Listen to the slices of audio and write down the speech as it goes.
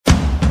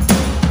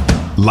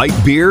Light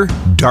beer,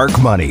 dark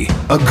money.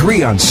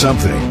 Agree on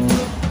something.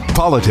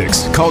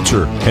 Politics,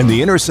 culture, and the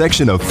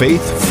intersection of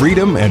faith,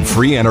 freedom, and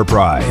free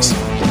enterprise.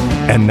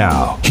 And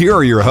now, here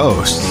are your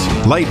hosts,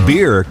 Light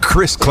Beer,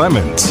 Chris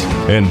Clements,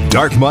 and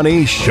Dark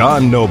Money,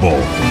 Sean Noble.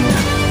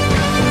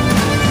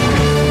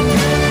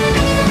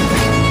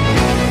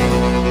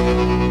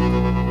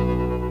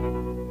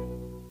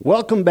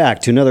 Welcome back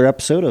to another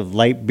episode of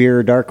Light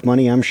Beer, Dark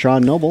Money. I'm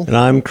Sean Noble. And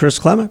I'm Chris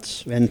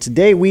Clements. And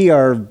today we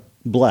are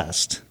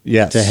blessed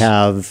to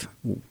have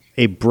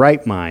a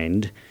bright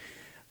mind,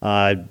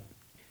 one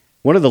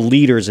of the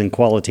leaders in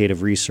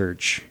qualitative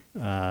research.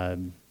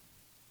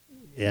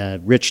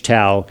 Rich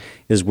Thau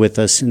is with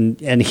us,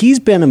 and he's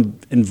been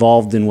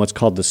involved in what's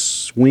called the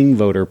Swing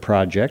Voter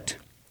Project.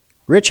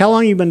 Rich, how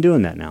long have you been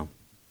doing that now?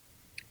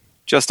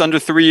 Just under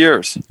 3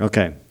 years.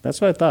 Okay, that's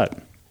what I thought.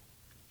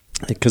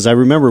 Because I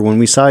remember when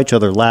we saw each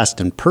other last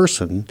in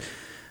person,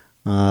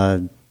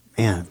 more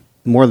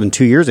than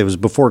 2 years. It was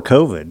before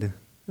COVID.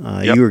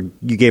 Yep.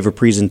 You gave a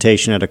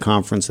presentation at a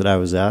conference that I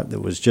was at that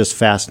was just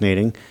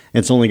fascinating.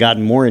 It's only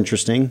gotten more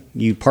interesting.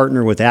 You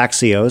partner with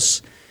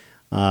Axios,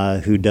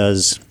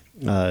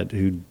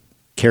 who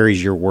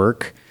carries your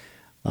work.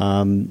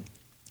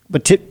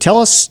 But tell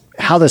us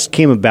how this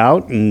came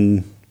about,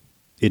 and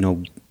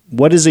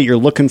what is it you're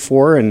looking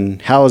for,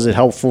 and how is it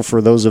helpful for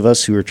those of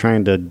us who are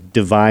trying to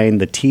divine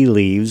the tea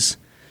leaves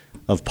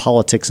of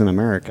politics in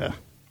America?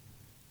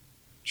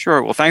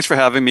 Sure. Well, thanks for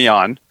having me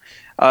on.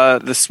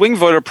 The Swing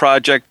Voter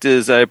Project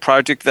is a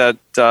project that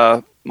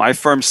my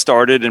firm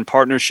started in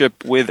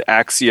partnership with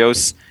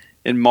Axios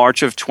in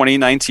March of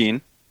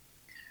 2019.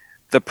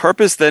 The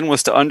purpose then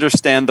was to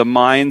understand the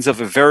minds of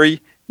a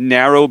very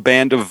narrow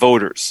band of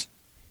voters.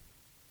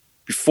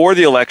 Before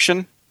the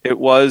election, it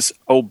was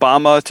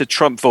Obama to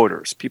Trump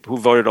voters, people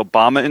who voted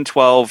Obama in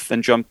 12,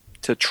 then jumped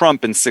to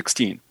Trump in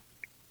 16.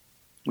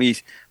 We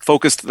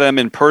focused them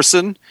in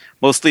person,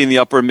 mostly in the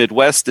upper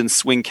Midwest and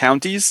swing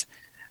counties,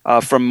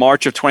 from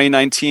March of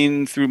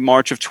 2019 through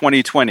March of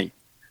 2020.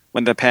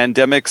 When the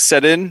pandemic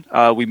set in,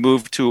 we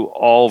moved to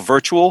all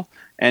virtual,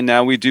 and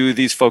now we do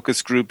these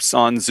focus groups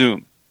on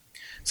Zoom.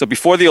 So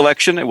before the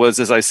election, it was,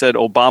 as I said,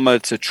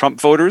 Obama to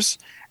Trump voters.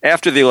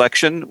 After the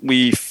election,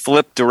 we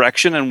flipped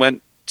direction and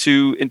went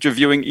to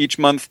interviewing each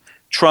month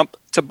Trump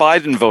to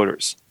Biden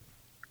voters.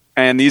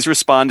 And these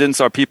respondents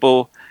are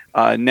people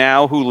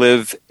now who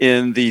live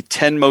in the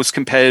 10 most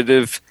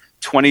competitive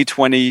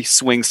 2020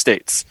 swing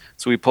states.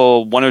 So we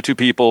pull one or two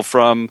people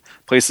from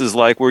places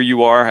like where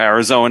you are,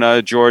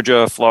 Arizona,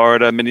 Georgia,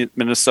 Florida,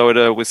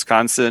 Minnesota,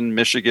 Wisconsin,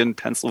 Michigan,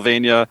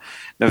 Pennsylvania,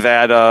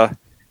 Nevada,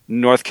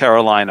 North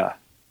Carolina.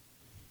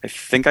 I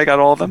think I got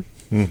all of them.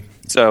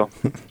 So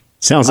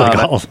sounds like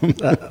all of them.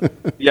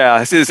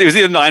 Yeah, it was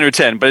either 9 or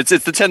 10, but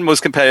it's the 10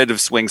 most competitive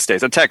swing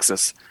states.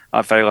 Texas,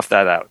 if I left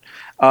that out.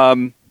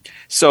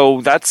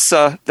 So that's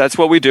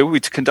what we do. We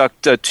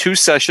conduct 2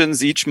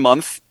 sessions each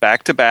month,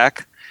 back to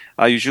back.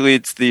 Usually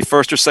it's the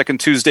first or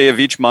second Tuesday of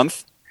each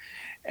month,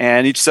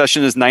 and each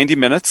session is 90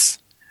 minutes.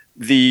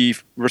 The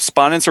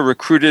respondents are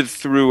recruited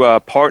through a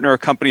partner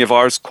company of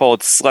ours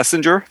called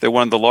Schlesinger. They're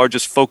one of the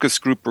largest focus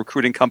group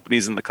recruiting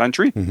companies in the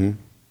country. Mm-hmm.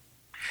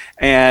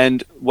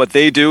 And what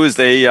they do is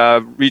they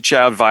reach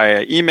out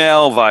via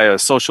email, via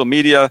social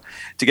media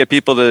to get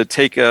people to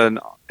take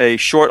a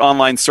short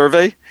online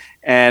survey.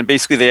 And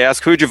basically they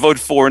ask, who would you vote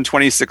for in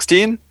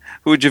 2016?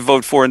 Who would you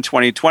vote for in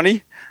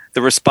 2020?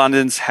 The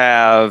respondents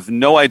have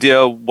no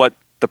idea what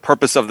the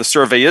purpose of the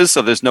survey is,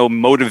 so there's no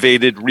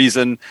motivated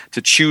reason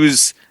to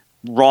choose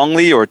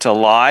wrongly or to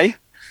lie.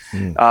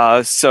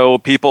 So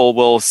people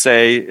will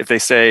say, if they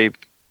say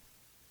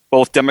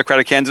both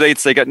Democratic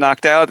candidates, they get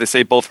knocked out. They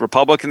say both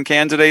Republican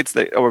candidates,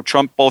 or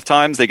Trump both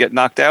times, they get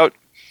knocked out.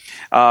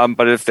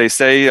 But if they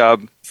say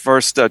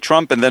first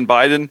Trump and then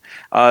Biden,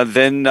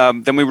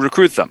 then we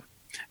recruit them.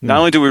 Not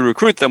only do we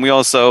recruit them, we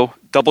also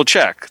double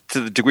check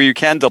to the degree you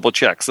can double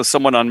check. So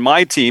someone on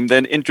my team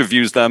then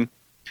interviews them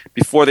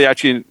before they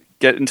actually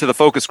get into the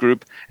focus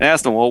group and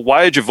ask them, well,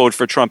 why did you vote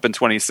for Trump in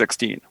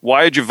 2016?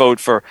 Why did you vote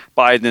for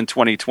Biden in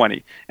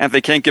 2020? And if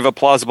they can't give a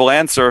plausible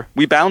answer,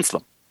 we bounce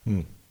them.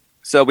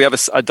 So we have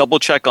a double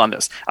check on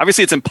this.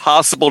 Obviously, it's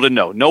impossible to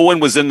know. No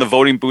one was in the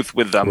voting booth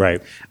with them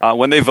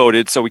when they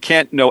voted, so we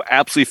can't know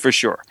absolutely for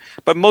sure.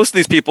 But most of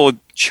these people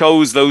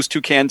chose those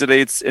 2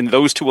 candidates in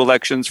those 2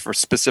 elections for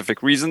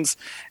specific reasons,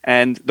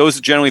 and those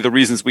are generally the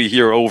reasons we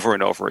hear over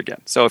and over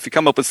again. So if you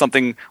come up with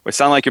something or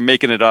sound like you're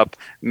making it up,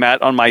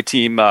 Matt on my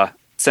team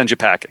sends you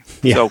packing.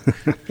 Yeah. So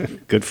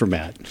good for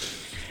Matt.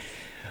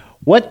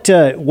 What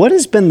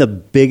has been the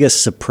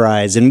biggest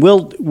surprise? And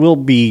we'll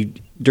be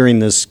during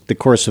the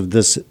course of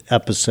this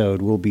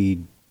episode, we'll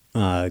be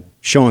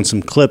showing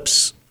some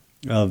clips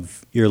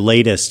of your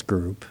latest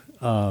group,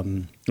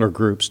 or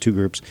groups, 2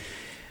 groups.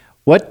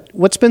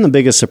 What's been the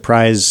biggest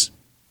surprise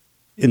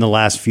in the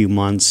last few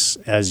months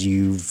as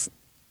you've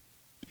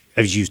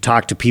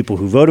talked to people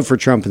who voted for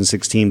Trump in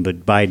 2016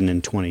 but Biden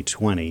in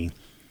 2020,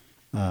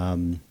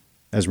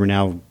 as we're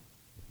now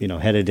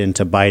headed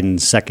into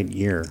Biden's second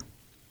year?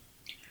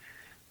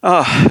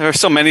 There are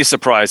so many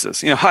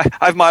surprises.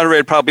 I've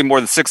moderated probably more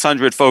than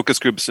 600 focus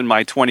groups in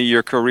my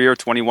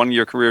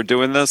 21-year career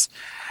doing this.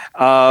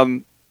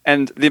 And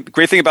the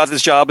great thing about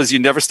this job is you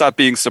never stop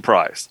being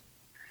surprised.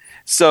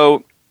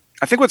 So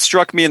I think what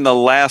struck me in the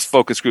last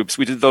focus groups,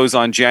 we did those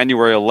on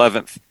January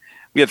 11th.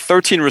 We had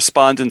 13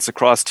 respondents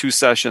across 2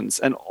 sessions,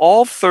 and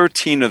all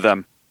 13 of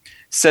them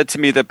said to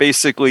me that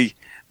basically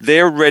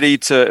they're ready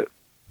to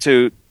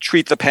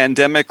treat the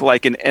pandemic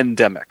like an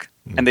endemic.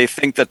 And they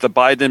think that the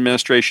Biden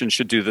administration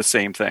should do the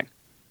same thing.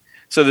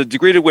 So the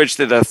degree to which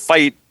the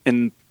fight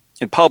in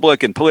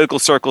public and political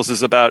circles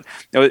is about,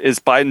 is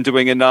Biden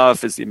doing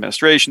enough? Is the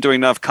administration doing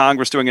enough?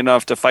 Congress doing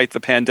enough to fight the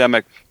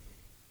pandemic?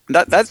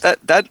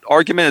 That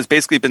argument has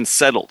basically been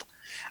settled.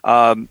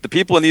 The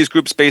people in these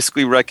groups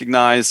basically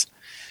recognize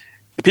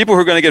the people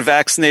who are going to get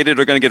vaccinated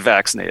are going to get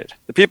vaccinated.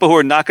 The people who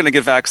are not going to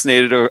get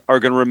vaccinated are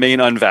going to remain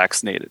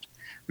unvaccinated.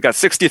 We've got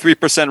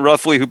 63%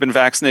 roughly who've been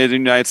vaccinated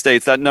in the United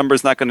States. That number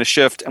is not going to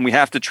shift, and we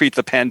have to treat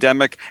the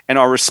pandemic and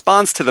our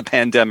response to the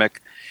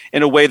pandemic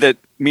in a way that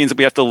means that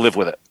we have to live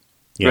with it.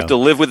 We have to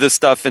live with this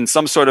stuff in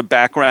some sort of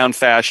background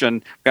fashion. We're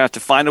going to have to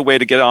find a way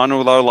to get on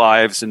with our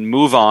lives and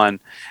move on.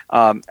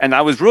 And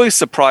I was really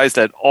surprised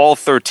that all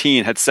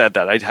 13 had said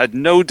that. I had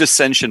no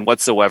dissension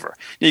whatsoever.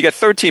 You get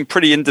 13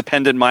 pretty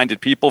independent-minded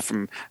people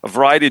from a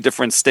variety of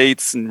different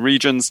states and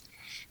regions,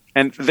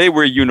 and they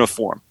were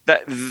uniform.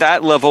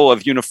 That level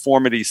of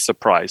uniformity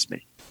surprised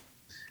me.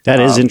 That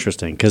is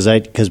interesting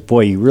because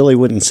boy, you really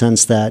wouldn't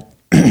sense that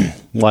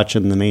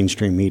watching the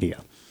mainstream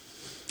media.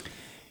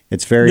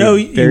 It's very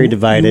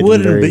divided. You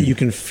wouldn't, but you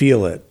can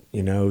feel it.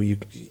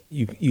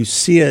 You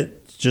see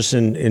it just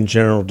in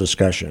general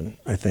discussion.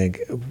 I think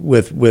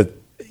with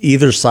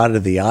either side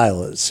of the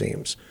aisle, it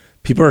seems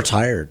people are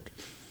tired.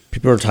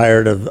 People are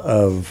tired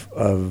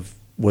of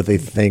what they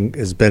think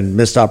has been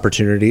missed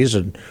opportunities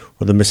or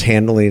the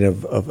mishandling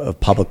of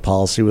public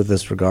policy with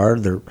this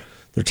regard. They're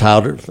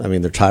tired.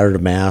 They're tired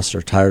of masks.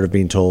 They're tired of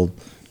being told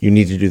you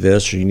need to do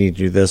this or you need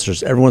to do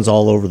this. Everyone's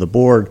all over the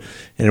board.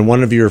 And in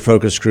one of your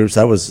focus groups,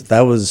 that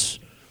was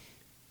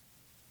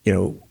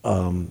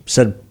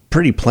said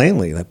pretty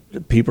plainly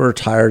that people are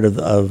tired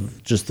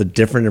of just the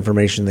different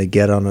information they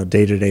get on a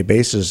day-to-day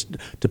basis,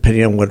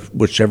 depending on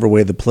whichever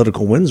way the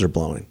political winds are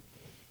blowing.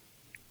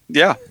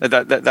 Yeah,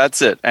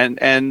 that's it.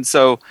 And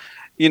so,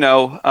 to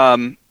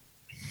me,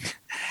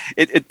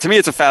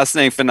 it's a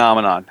fascinating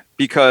phenomenon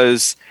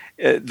because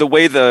the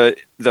way the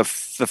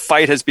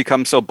fight has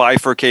become so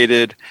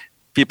bifurcated,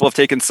 people have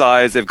taken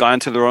sides, they've gone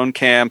to their own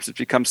camps, it's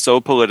become so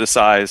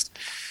politicized.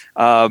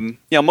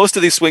 Most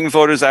of these swing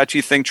voters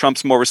actually think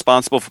Trump's more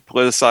responsible for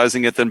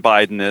politicizing it than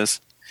Biden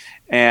is.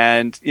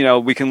 And,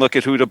 we can look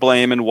at who to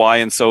blame and why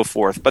and so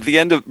forth. But the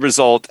end of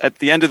result at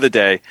the end of the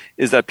day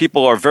is that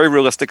people are very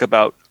realistic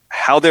about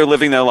how they're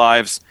living their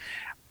lives.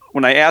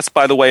 When I asked,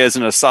 by the way, as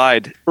an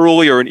aside,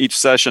 earlier in each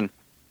session,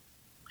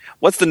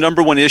 what's the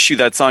number one issue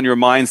that's on your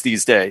minds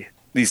these days?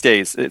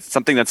 It's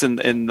something that's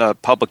in the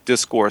public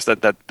discourse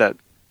that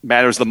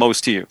matters the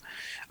most to you.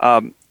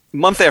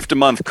 Month after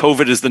month,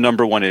 COVID is the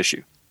number one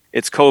issue.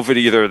 It's COVID,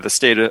 either the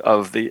state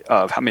of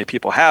how many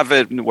people have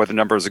it, where the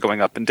numbers are going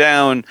up and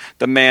down,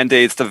 the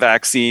mandates, the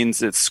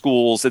vaccines, it's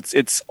schools.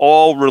 It's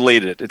all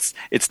related.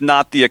 It's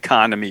not the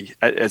economy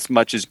as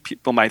much as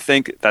people might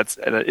think. That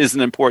is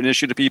an important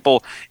issue to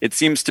people. It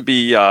seems to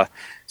be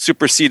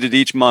superseded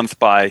each month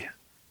by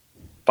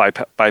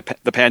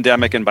the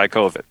pandemic and by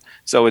COVID.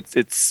 So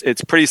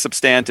it's pretty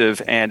substantive,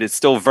 and it's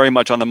still very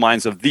much on the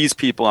minds of these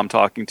people I'm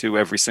talking to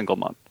every single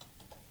month.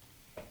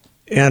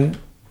 And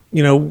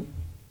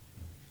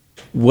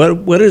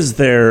what is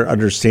their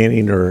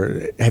understanding,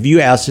 or have you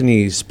asked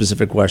any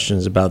specific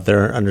questions about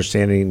their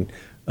understanding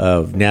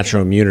of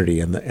natural immunity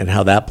and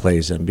how that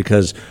plays in?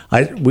 Because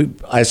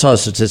I saw a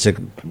statistic,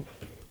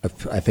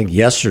 I think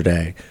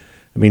yesterday.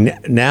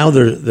 Now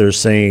they're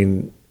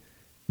saying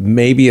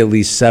maybe at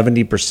least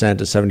 70%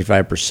 to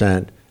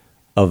 75%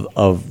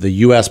 of the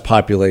U.S.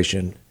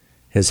 population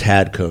has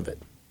had COVID,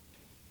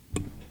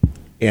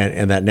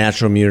 and that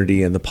natural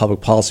immunity and the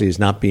public policy is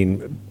not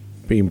being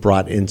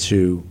brought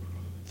into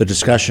the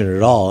discussion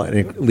at all, and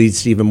it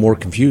leads to even more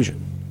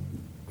confusion.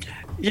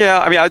 Yeah,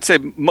 I'd say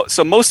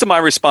so. Most of my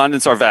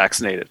respondents are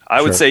vaccinated.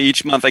 I would say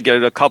each month I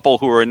get a couple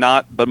who are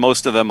not, but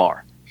most of them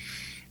are.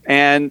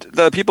 And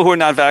the people who are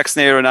not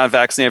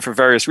vaccinated for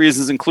various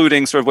reasons,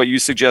 including sort of what you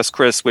suggest,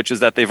 Chris, which is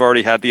that they've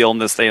already had the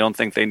illness. They don't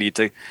think they need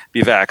to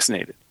be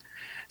vaccinated.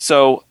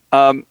 So,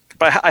 but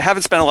I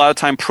haven't spent a lot of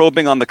time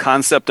probing on the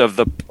concept of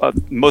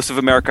most of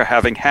America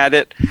having had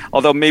it,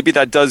 although maybe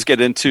that does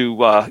get into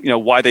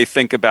why they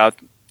think about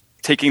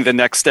taking the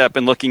next step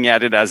and looking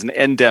at it as an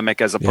endemic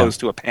as opposed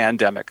to a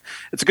pandemic.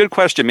 It's a good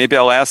question. Maybe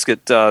I'll ask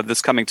it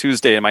this coming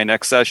Tuesday in my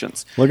next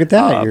sessions. Look at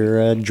that.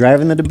 You're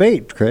driving the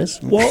debate,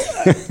 Chris. Well,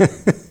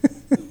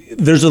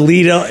 there's a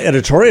lead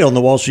editorial in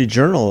the Wall Street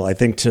Journal, I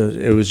think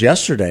it was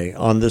yesterday,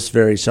 on this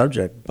very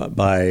subject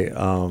by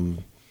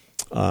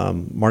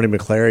Marty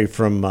McClary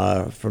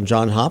from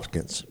Johns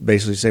Hopkins,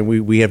 basically saying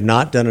we have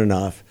not done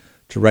enough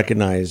to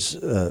recognize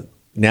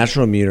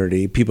natural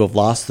immunity. People have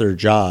lost their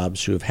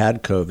jobs who have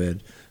had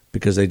COVID.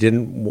 because they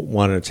didn't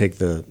want to take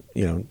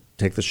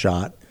the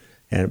shot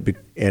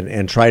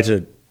and try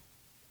to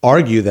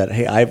argue that,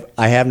 hey,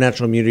 I have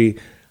natural immunity.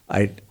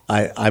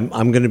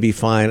 I'm going to be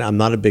fine. I'm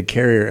not a big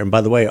carrier. And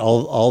by the way,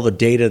 all the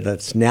data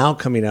that's now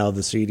coming out of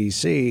the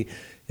CDC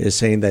is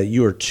saying that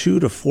you are 2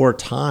 to 4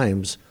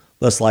 times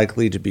less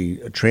likely to be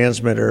a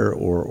transmitter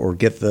or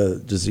get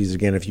the disease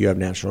again if you have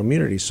natural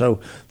immunity. So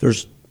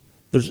there's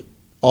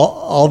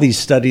all these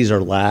studies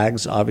are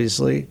lags,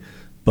 obviously,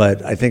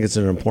 but I think it's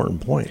an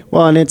important point.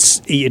 Well, and it's,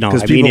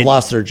 because people have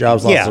lost their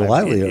jobs, lost their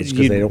livelihoods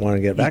because they don't want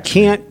to get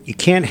vaccinated. You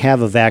can't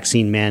have a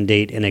vaccine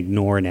mandate and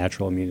ignore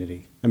natural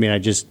immunity. I mean, I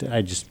just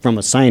from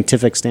a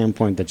scientific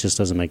standpoint, that just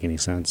doesn't make any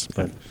sense.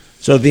 But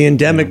so the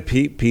endemic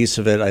piece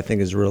of it, I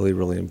think, is really,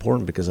 really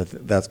important, because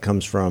that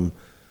comes from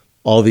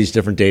all these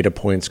different data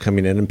points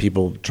coming in and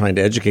people trying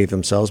to educate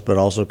themselves, but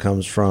also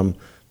comes from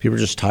people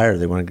just tired.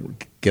 They want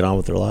to get on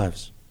with their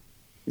lives.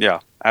 Yeah,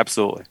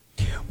 absolutely.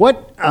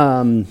 What?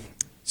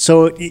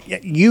 So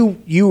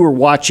you were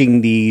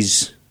watching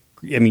these.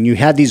 I mean, you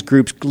had these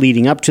groups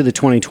leading up to the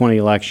 2020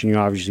 election. You're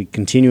obviously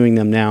continuing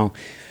them now.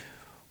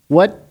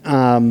 What's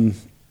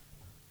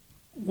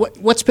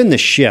been the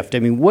shift? I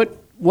mean, what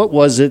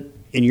was it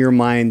in your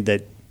mind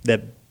that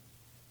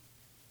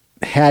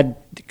had,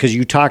 because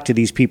you talked to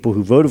these people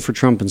who voted for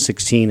Trump in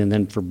 2016 and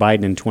then for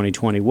Biden in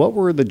 2020, what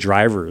were the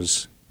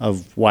drivers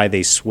of why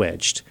they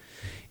switched?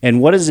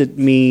 And what does it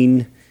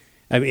mean?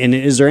 I mean, and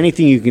is there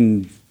anything you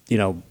can,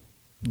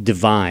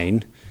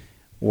 divine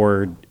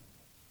or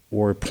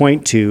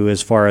point to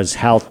as far as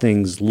how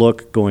things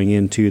look going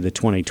into the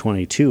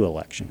 2022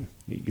 election?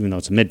 Even though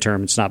it's a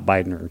midterm, it's not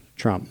Biden or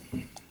Trump.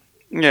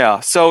 Yeah,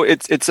 so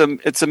it's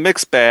a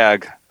mixed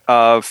bag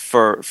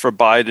for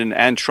Biden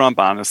and Trump,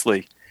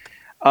 honestly.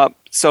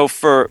 So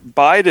for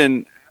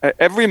Biden,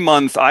 every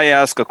month I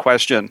ask a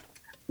question,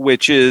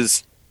 which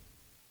is,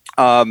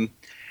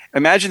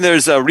 imagine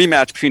there's a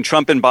rematch between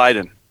Trump and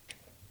Biden,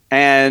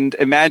 and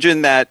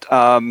imagine that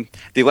the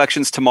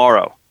election's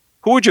tomorrow.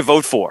 Who would you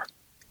vote for?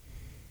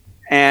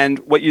 And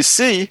what you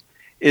see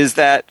is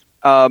that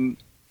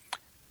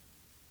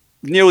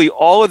nearly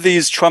all of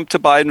these Trump to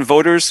Biden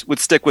voters would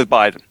stick with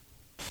Biden.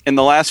 In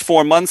the last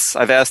 4 months,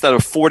 I've asked out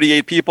of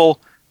 48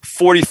 people,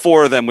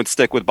 44 of them would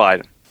stick with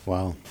Biden.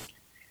 Wow.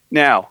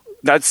 Now,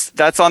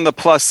 that's on the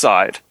plus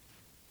side.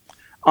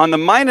 On the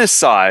minus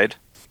side,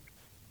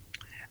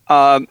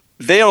 they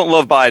don't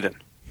love Biden.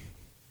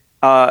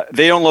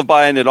 They don't love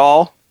Biden at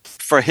all.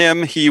 For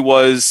him, he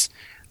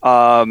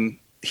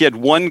had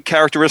one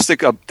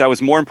characteristic that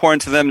was more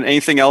important to them than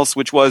anything else,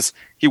 which was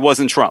he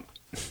wasn't Trump.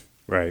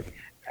 Right.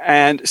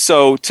 And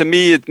so to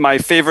me, my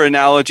favorite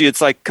analogy,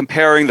 it's like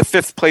comparing the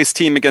 5th place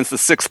team against the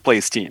 6th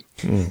place team.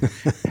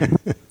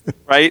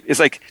 Right? It's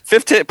like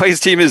 5th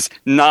place team is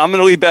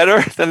nominally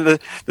better than the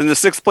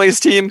 6th place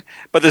team,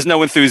 but there's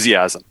no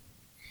enthusiasm.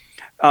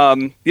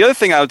 The other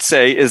thing I would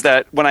say is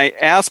that when I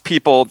ask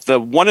people the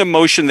one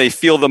emotion they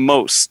feel the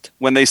most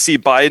when they see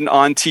Biden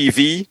on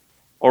TV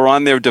or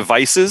on their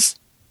devices,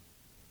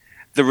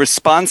 the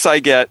response I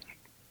get,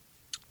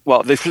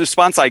 well, the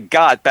response I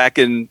got back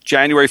in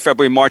January,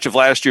 February, March of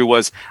last year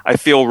was, I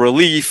feel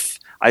relief,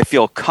 I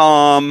feel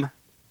calm,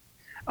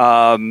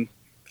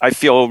 I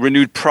feel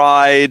renewed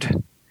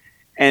pride.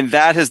 And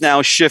that has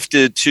now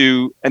shifted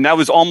to, and that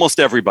was almost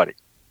everybody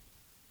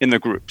in the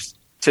groups,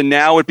 to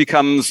now it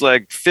becomes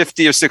like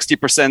 50 or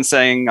 60%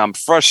 saying, I'm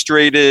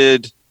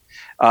frustrated,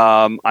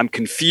 I'm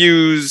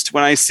confused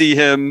when I see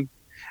him.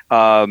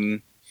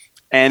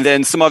 And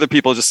then some other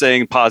people just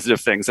saying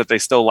positive things, that they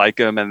still like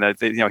him and that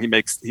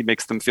he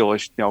makes them feel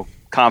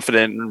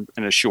confident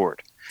and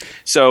assured.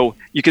 So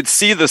you could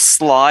see the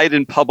slide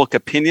in public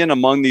opinion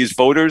among these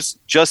voters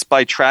just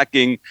by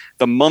tracking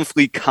the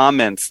monthly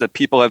comments that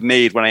people have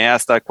made when I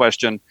asked that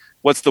question.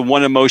 What's the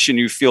one emotion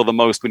you feel the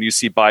most when you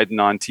see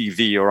Biden on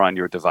TV or on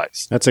your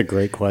device? That's a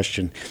great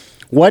question.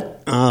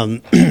 What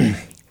do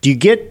you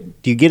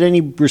get any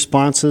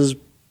responses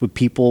with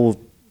people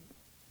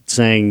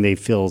saying they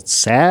feel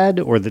sad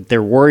or that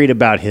they're worried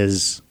about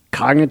his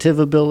cognitive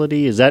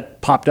ability? Is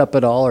that popped up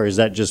at all, or is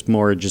that just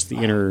more just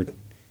the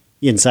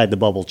inside the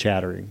bubble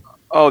chattering?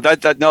 Oh,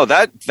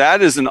 that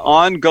is an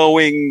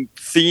ongoing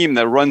theme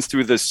that runs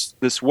through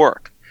this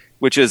work,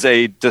 which is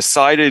a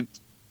decided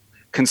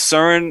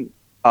concern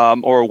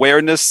or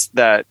awareness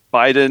that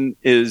Biden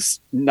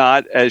is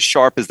not as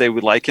sharp as they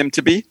would like him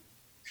to be.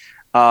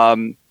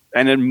 And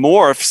it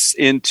morphs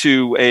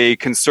into a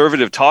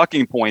conservative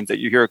talking point that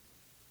you hear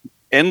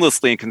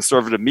endlessly in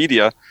conservative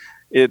media,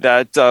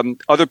 that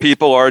other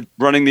people are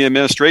running the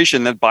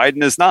administration that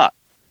Biden is not.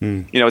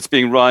 It's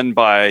being run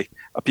by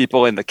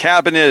people in the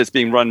cabinet. It's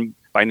being run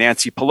by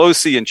Nancy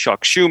Pelosi and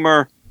Chuck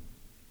Schumer.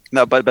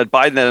 No, but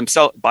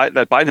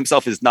Biden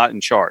himself is not in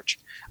charge.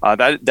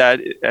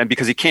 And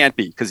because he can't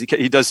be, because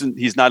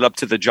he's not up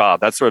to the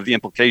job. That's sort of the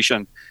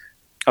implication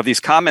of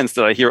these comments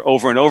that I hear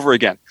over and over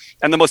again.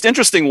 And the most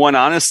interesting one,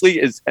 honestly,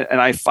 is,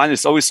 and I find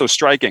this always so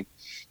striking,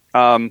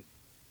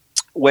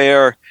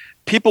 where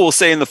people will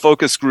say in the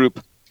focus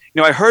group,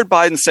 I heard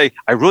Biden say,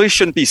 I really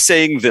shouldn't be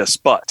saying this,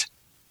 but.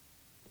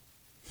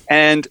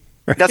 And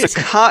That's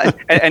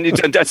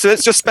so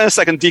let's just spend a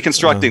second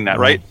deconstructing that,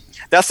 right?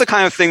 That's the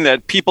kind of thing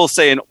that people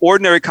say in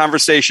ordinary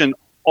conversation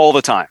all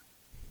the time,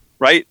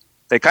 right?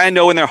 They kind of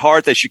know in their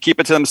heart they should keep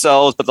it to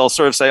themselves, but they'll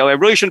sort of say, "Oh, I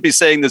really shouldn't be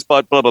saying this,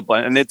 but blah blah blah,"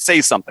 and they'd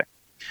say something.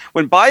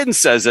 When Biden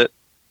says it,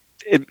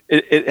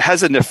 it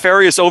has a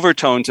nefarious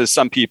overtone to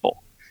some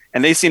people,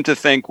 and they seem to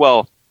think,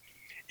 well,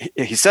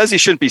 he says he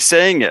shouldn't be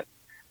saying it.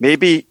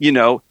 Maybe,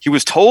 he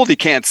was told he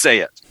can't say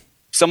it.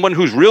 Someone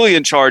who's really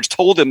in charge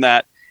told him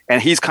that,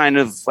 and he's kind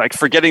of like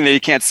forgetting that he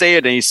can't say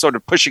it, and he's sort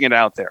of pushing it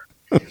out there.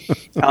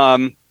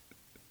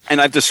 And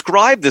I've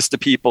described this to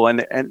people,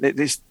 and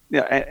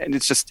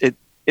it's just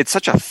it's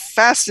such a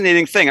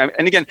fascinating thing.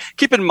 And again,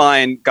 keep in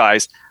mind,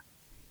 guys,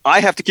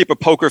 I have to keep a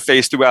poker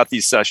face throughout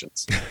these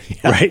sessions.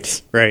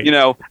 Right.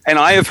 And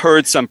I have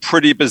heard some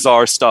pretty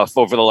bizarre stuff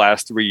over the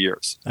last 3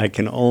 years. I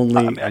can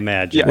only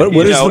imagine.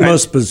 What is the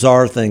most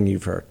bizarre thing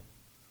you've heard?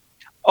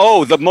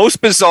 Oh, the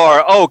most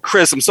bizarre. Oh,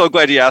 Chris, I'm so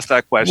glad you asked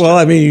that question. Well,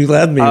 I mean, you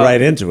led me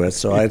right into it,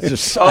 so I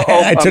just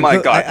I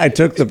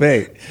took the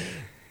bait.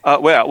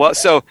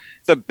 So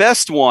the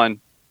best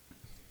one,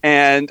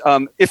 and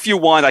if you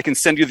want, I can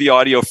send you the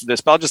audio for this,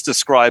 but I'll just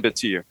describe it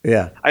to you.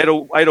 Yeah, I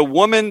had a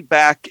woman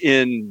back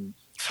in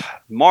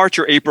March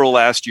or April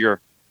last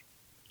year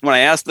when I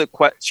asked the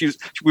question.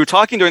 We were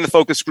talking during the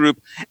focus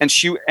group, and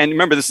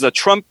remember, this is a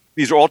Trump.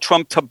 These are all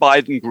Trump to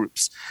Biden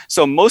groups.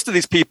 So most of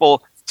these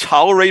people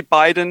tolerate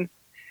Biden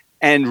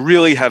and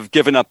really have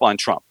given up on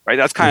Trump, right?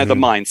 That's kind of the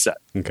mindset,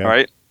 okay. All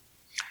right?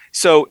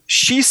 So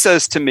she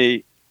says to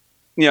me,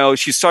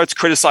 she starts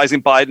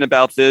criticizing Biden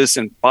about this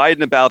and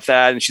Biden about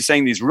that, and she's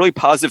saying these really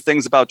positive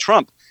things about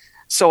Trump.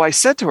 So I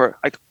said to her,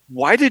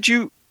 why did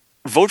you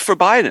vote for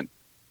Biden?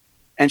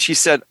 And she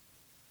said,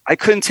 I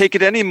couldn't take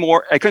it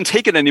anymore. I couldn't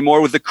take it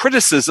anymore with the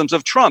criticisms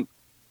of Trump.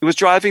 It was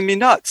driving me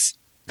nuts.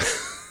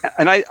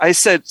 And I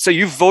said, so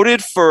you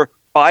voted for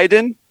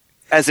Biden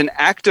as an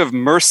act of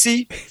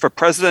mercy for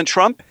President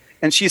Trump?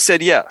 And she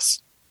said,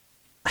 yes.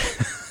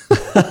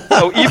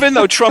 So even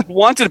though Trump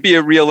wanted to be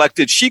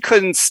reelected, she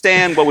couldn't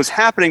stand what was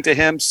happening to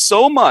him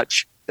so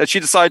much that she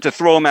decided to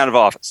throw him out of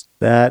office.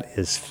 That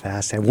is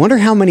fascinating. I wonder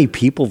how many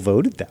people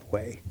voted that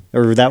way,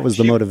 or that was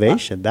the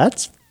motivation.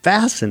 That's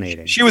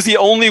fascinating. She was the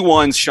only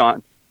one,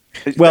 Sean.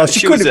 Well,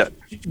 she couldn't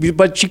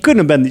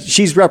have been.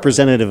 She's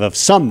representative of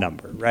some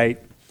number,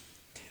 right?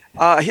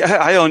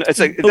 I don't. It's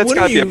like that's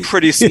got to be a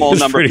pretty small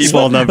number of people.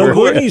 Small number. But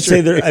wouldn't you say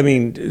there? I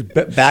mean,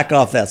 back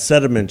off that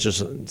sentiment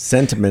just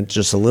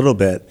a little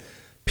bit.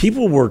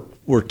 People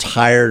were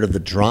tired of the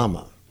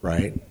drama,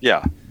 right?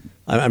 Yeah,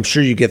 I'm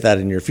sure you get that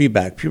in your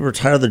feedback. People were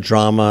tired of the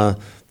drama,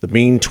 the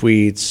mean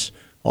tweets.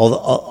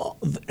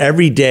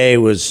 Every day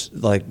was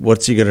like,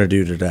 what's he going to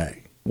do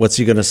today? What's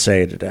he going to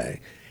say today?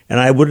 And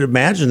I would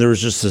imagine there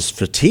was just this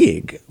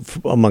fatigue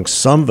amongst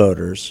some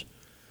voters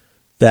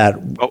that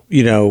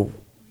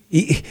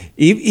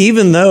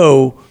even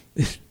though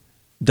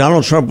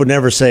Donald Trump would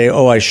never say,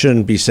 "Oh, I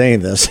shouldn't be saying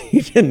this,"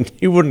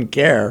 he wouldn't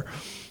care.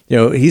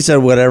 He said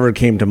whatever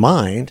came to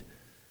mind,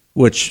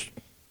 which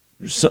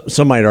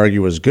some might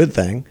argue was a good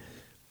thing.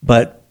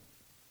 But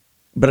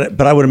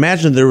I would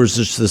imagine there was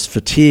just this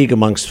fatigue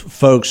amongst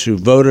folks who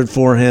voted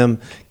for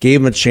him, gave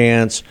him a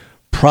chance,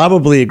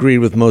 probably agreed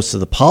with most of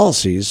the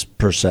policies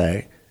per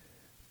se,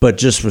 but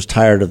just was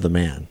tired of the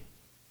man.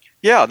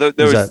 Yeah,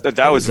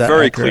 that was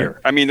very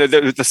clear. I mean,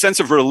 the sense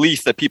of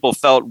relief that people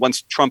felt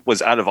once Trump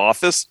was out of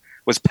office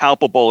was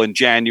palpable in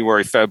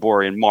January,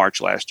 February, and March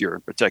last year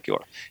in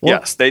particular. Well,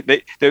 yes, they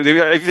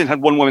even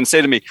had one woman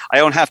say to me, "I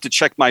don't have to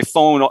check my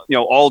phone,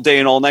 all day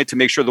and all night to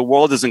make sure the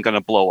world isn't going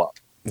to blow up."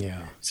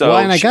 Yeah. So,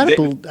 and I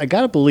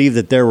gotta believe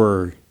that there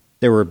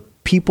were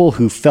people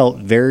who felt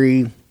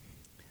very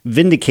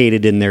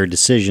vindicated in their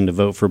decision to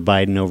vote for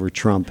Biden over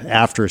Trump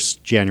after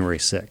January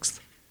 6th.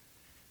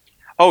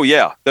 Oh,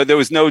 yeah. There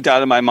was no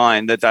doubt in my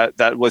mind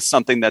that was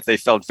something that they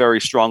felt very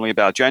strongly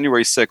about.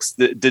 January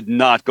 6th did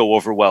not go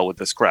over well with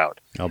this crowd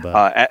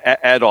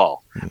at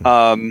all.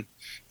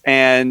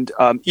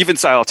 Even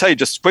so, I'll tell you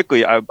just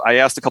quickly, I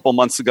asked a couple of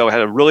months ago, I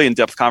had a really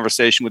in-depth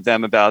conversation with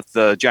them about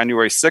the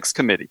January 6th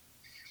committee.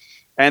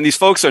 And these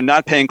folks are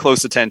not paying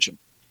close attention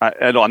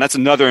at all. And that's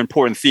another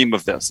important theme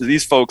of this.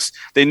 These folks,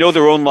 they know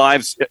their own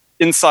lives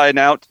inside and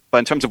out, but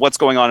in terms of what's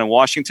going on in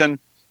Washington,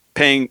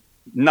 paying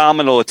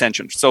nominal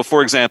attention. So,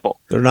 for example,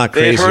 they're not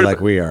crazy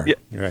like we are.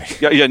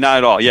 Yeah, not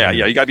at all. Yeah.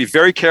 You got to be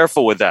very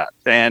careful with that.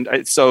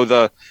 And so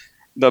the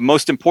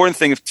most important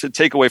thing to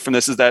take away from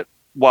this is that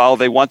while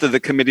they wanted the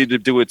committee to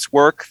do its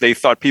work, they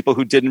thought people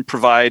who didn't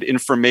provide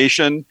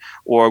information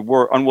or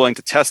were unwilling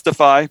to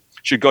testify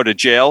should go to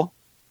jail.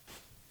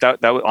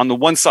 That on the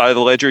one side of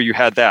the ledger, you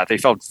had that. They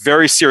felt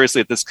very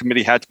seriously that this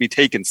committee had to be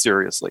taken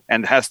seriously,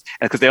 and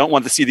because they don't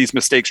want to see these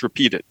mistakes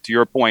repeated. To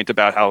your point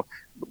about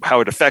how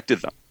it affected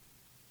them.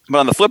 But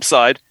on the flip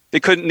side, they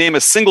couldn't name a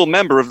single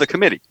member of the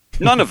committee.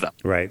 None of them.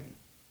 Right.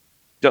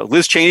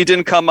 Liz Cheney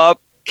didn't come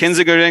up.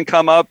 Kinzinger didn't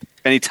come up.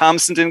 Benny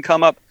Thompson didn't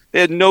come up. They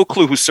had no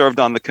clue who served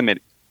on the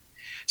committee.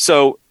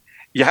 So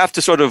you have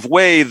to sort of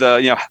weigh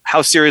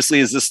how seriously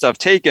is this stuff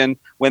taken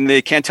when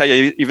they can't tell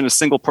you even a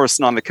single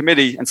person on the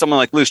committee, and someone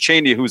like Liz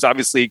Cheney, who's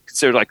obviously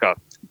considered like a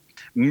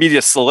media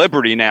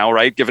celebrity now,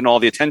 right, given all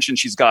the attention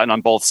she's gotten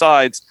on both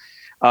sides,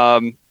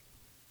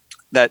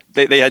 that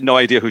they had no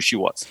idea who she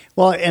was.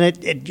 Well, and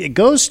it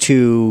goes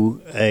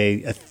to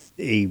a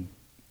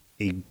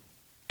kind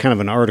of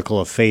an article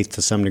of faith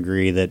to some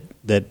degree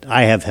that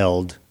I have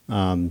held,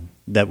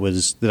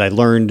 that I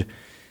learned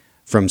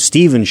from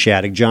Stephen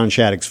Shattuck, John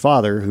Shattuck's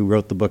father, who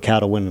wrote the book How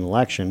to Win an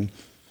Election,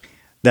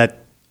 that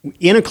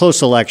in a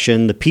close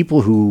election, the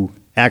people who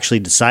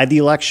actually decide the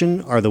election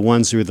are the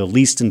ones who are the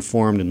least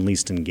informed and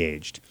least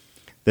engaged,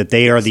 that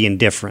they are the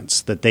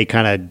indifferents, that they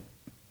kind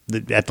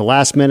of, at the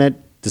last minute,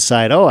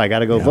 decide, I got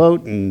to go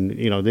vote, and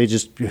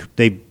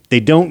they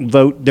don't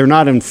vote. They're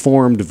not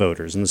informed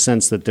voters in the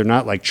sense that they're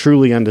not like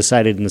truly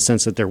undecided in the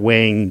sense that they're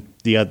weighing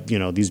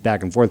these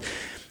back and forth.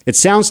 It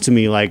sounds to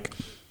me like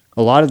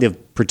a lot of the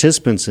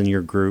participants in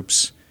your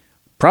groups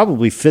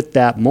probably fit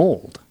that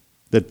mold,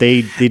 that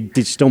they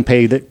just don't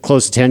pay that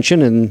close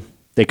attention and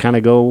they kind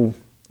of go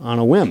on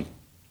a whim.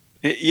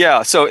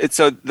 Yeah. So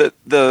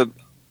the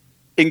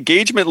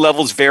engagement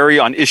levels vary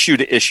on issue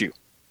to issue.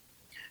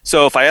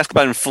 So if I ask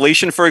about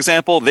inflation, for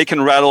example, they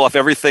can rattle off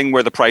everything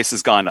where the price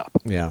has gone up.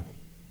 Yeah.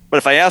 But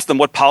if I ask them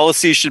what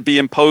policies should be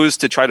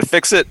imposed to try to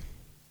fix it,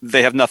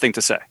 they have nothing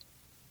to say.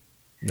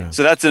 No.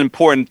 So that's an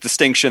important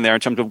distinction there in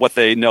terms of what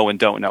they know and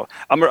don't know.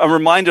 I'm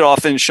reminded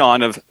often,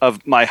 Sean,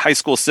 of my high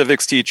school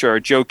civics teacher,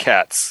 Joe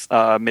Katz.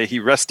 May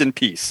he rest in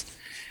peace.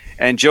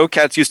 And Joe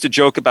Katz used to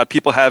joke about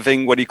people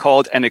having what he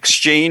called an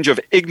exchange of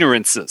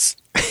ignorances.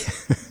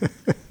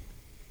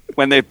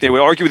 When they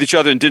would argue with each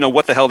other and didn't know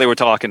what the hell they were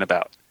talking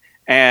about.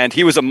 And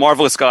he was a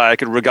marvelous guy. I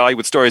could regale you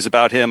with stories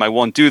about him. I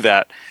won't do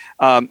that.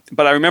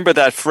 But I remember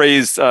that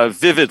phrase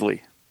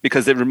vividly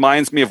because it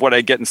reminds me of what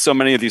I get in so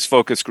many of these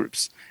focus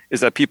groups, is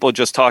that people are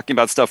just talking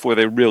about stuff where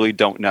they really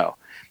don't know.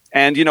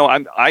 And,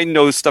 I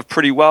know stuff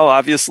pretty well,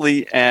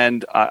 obviously,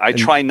 and I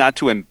try not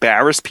to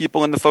embarrass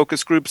people in the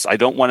focus groups. I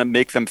don't want to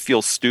make them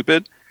feel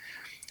stupid.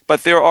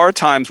 But there are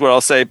times where I'll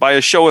say, by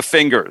a show of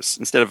fingers,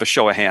 instead of a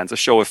show of hands, a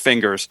show of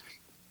fingers,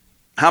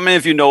 how many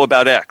of you know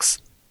about X?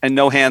 And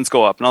no hands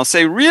go up. And I'll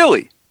say,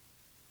 really?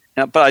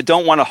 But I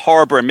don't want to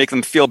harbor and make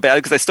them feel bad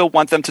because I still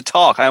want them to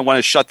talk. I want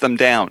to shut them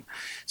down.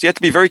 So you have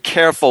to be very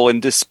careful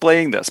in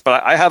displaying this.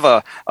 But I have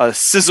a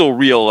sizzle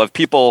reel of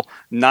people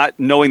not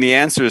knowing the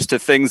answers to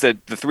things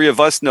that the three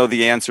of us know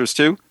the answers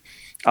to.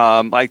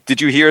 Like,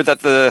 did you hear that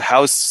the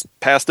House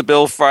passed a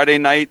bill Friday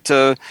night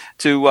to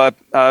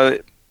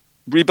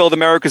rebuild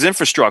America's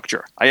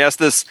infrastructure? I asked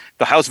this,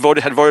 the House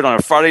had voted on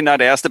a Friday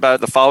night. I asked about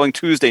it the following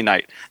Tuesday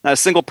night. Not a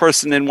single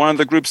person in one of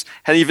the groups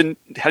had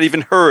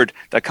even heard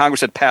that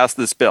Congress had passed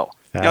this bill.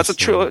 It's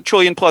 $1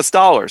 trillion plus,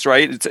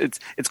 right?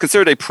 It's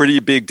considered a pretty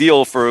big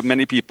deal for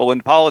many people in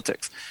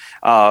politics.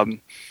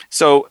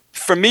 So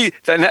for me,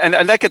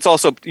 and that gets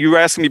also, you were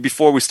asking me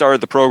before we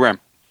started the program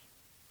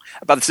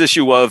about this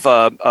issue of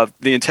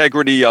the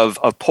integrity of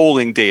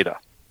polling data.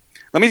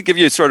 Let me give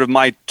you sort of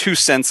my 2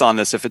 cents on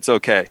this, if it's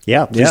okay.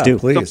 Yeah, please do.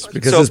 Please,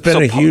 because it's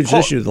been a huge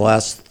issue the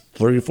last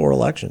 3 or 4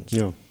 elections.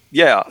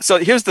 Yeah. So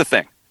here's the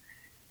thing.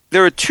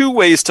 There are 2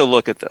 ways to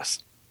look at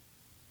this.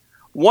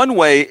 One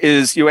way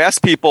is you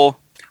ask people,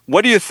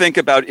 what do you think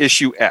about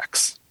issue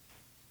X?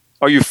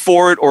 Are you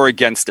for it or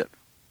against it?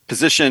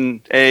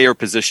 Position A or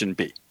position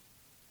B?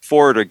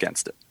 For it or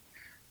against it?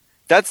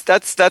 That's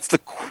the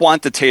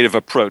quantitative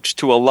approach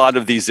to a lot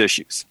of these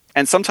issues.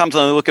 And sometimes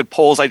when I look at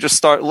polls, I just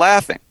start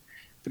laughing.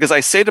 Because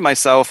I say to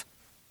myself,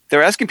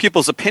 they're asking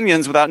people's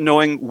opinions without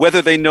knowing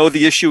whether they know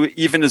the issue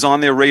even is on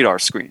their radar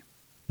screen.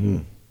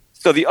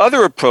 So the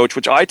other approach,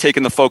 which I take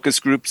in the focus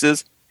groups,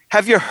 is,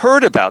 have you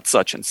heard about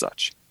such and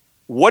such?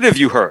 What have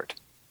you heard?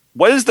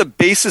 What is the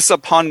basis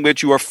upon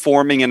which you are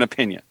forming an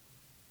opinion?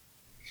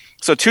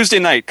 So Tuesday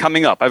night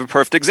coming up, I have a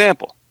perfect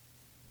example.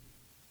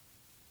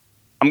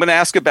 I'm going to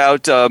ask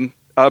about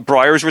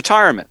Breyer's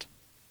retirement.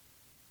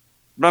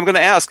 But I'm going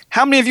to ask,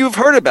 how many of you have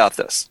heard about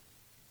this?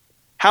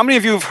 How many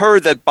of you have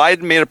heard that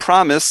Biden made a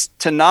promise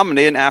to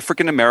nominate an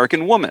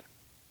African-American woman?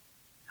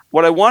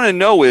 What I want to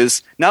know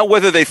is not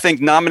whether they think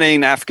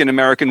nominating an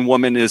African-American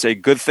woman is a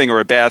good thing or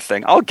a bad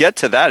thing. I'll get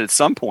to that at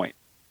some point.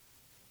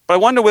 But I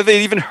want to know whether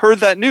they even heard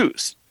that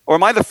news. Or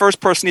am I the first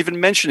person even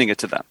mentioning it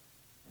to them?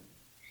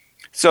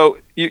 So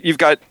you've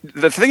got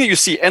the thing that you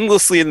see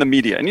endlessly in the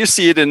media, and you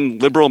see it in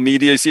liberal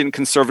media, you see it in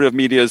conservative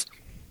media, is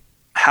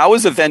how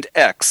is event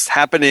X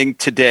happening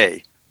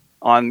today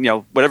on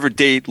whatever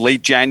date,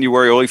 late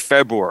January, early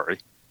February,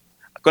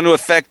 going to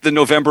affect the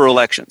November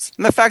elections?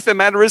 And the fact of the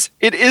matter is,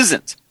 it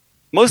isn't.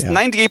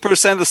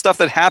 98% of the stuff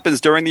that happens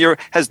during the year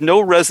has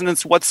no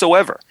resonance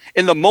whatsoever.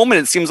 In the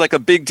moment, it seems like a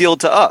big deal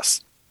to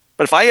us.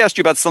 But if I asked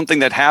you about something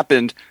that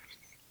happened,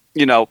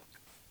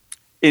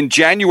 in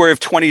January of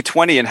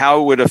 2020 and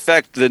how it would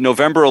affect the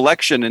November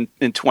election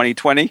in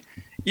 2020,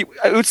 it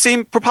would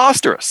seem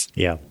preposterous.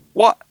 Yeah.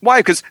 Why?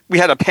 Because we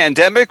had a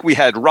pandemic, we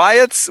had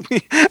riots.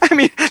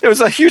 There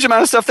was a huge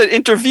amount of stuff that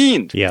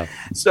intervened. Yeah.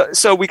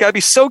 So we got to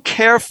be so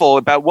careful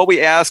about what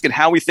we ask and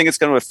how we think it's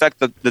going to affect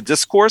the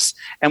discourse.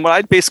 And what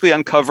I'd basically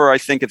uncover, I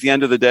think, at the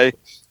end of the day,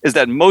 is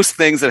that most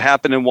things that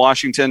happen in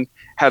Washington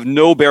have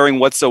no bearing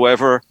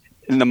whatsoever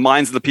in the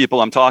minds of the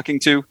people I'm talking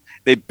to.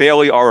 They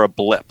barely are a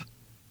blip.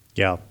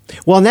 Yeah.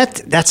 Well,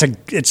 and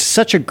it's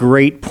such a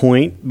great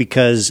point,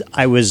 because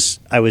I was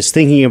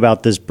thinking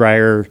about this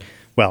Breyer.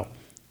 Well,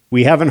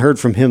 we haven't heard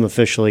from him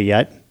officially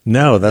yet.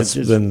 No, that's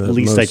been the at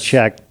least I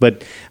checked,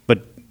 but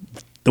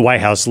the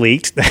White House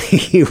leaked that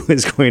he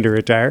was going to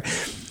retire,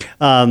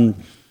 and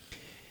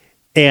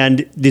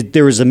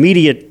there was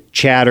immediate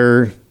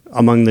chatter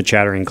among the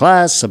chattering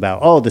class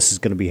about, this is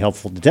going to be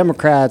helpful to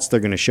Democrats. They're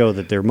going to show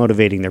that they're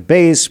motivating their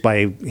base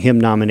by him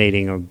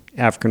nominating an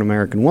African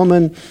American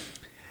woman.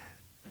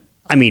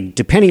 I mean,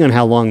 depending on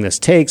how long this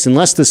takes,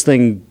 unless this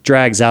thing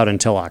drags out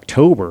until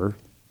October,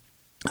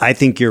 I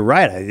think you're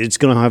right. It's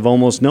going to have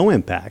almost no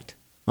impact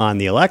on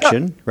the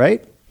election,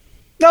 right?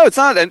 No, it's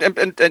not.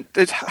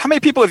 And how many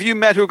people have you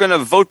met who are going to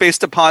vote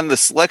based upon the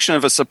selection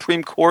of a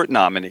Supreme Court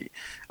nominee?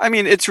 I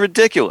mean, it's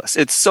ridiculous.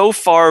 It's so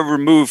far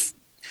removed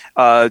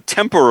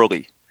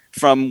temporally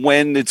from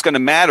when it's going to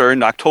matter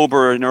in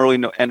October and early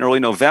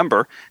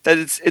November that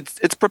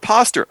it's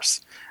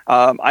preposterous.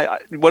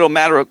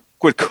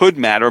 What could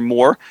matter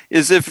more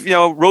is if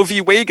Roe v.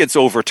 Wade gets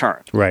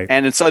overturned, right?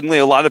 And then suddenly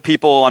a lot of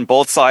people on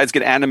both sides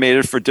get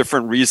animated for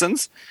different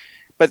reasons.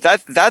 But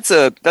that's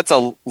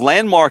a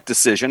landmark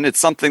decision. It's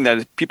something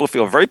that people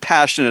feel very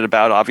passionate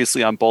about,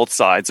 obviously on both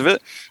sides of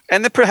it,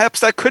 and that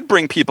perhaps that could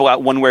bring people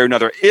out one way or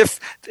another if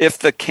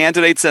the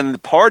candidates and the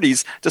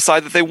parties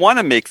decide that they want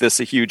to make this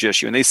a huge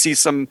issue and they see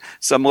some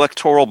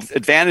electoral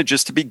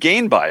advantages to be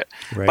gained by it.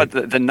 Right.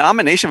 But the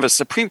nomination of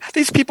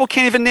these people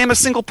can't even name a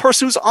single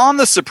person who's on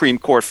the Supreme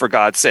Court, for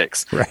God's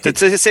sakes. Right.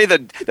 To say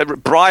that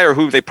Breyer,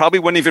 who they probably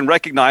wouldn't even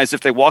recognize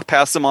if they walked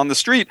past him on the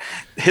street,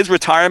 his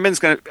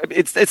retirement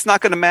is it's not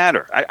going to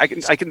matter. I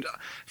can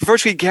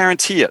virtually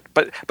guarantee it.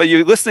 But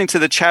you're listening to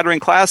the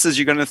chattering classes,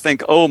 you're going to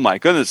think, oh my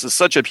goodness, this is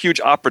such a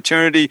huge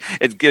opportunity.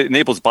 It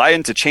enables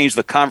Biden to change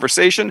the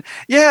conversation.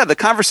 Yeah, the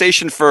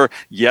conversation for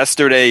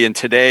yesterday and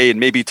today and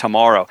maybe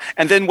tomorrow.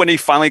 And then when he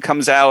finally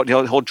comes out,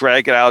 he'll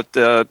drag it out,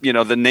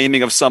 the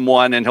naming of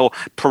someone, and he'll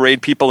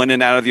parade people in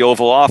and out of the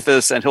Oval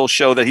Office, and he'll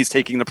show that he's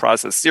taking the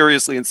process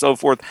seriously and so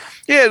forth.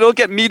 Yeah, it'll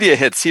get media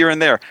hits here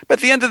and there. But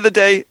at the end of the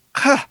day,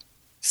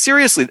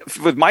 seriously,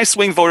 with my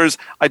swing voters,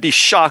 I'd be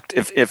shocked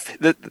if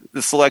the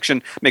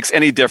selection makes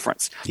any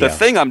difference. The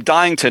thing I'm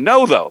dying to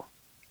know, though,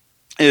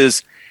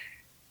 is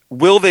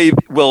will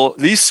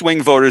these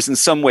swing voters in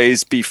some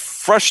ways be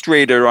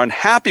frustrated or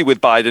unhappy with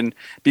Biden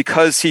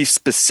because he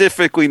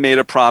specifically made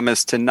a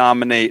promise to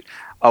nominate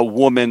a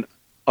woman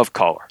of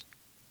color?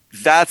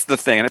 That's the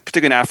thing, and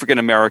particularly an African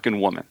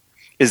American woman.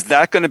 Is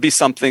that going to be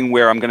something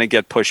where I'm going to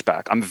get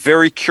pushback? I'm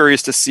very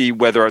curious to see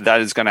whether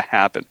that is going to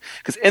happen.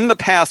 Because in the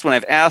past, when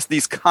I've asked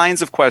these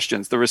kinds of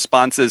questions, the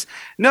response is,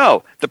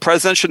 no, the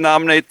president should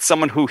nominate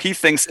someone who he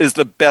thinks is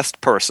the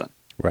best person.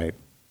 Right.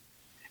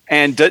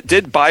 And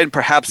did Biden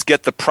perhaps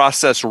get the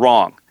process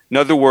wrong? In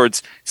other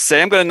words,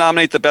 say I'm going to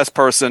nominate the best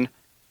person,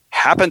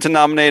 happen to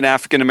nominate an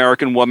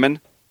African-American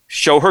woman,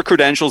 show her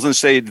credentials and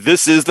say,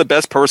 this is the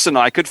best person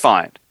I could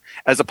find,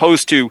 as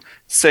opposed to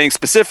saying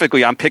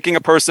specifically, I'm picking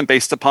a person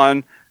based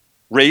upon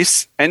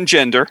race and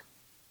gender,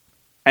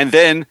 and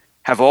then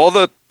have all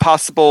the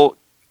possible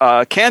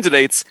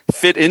candidates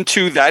fit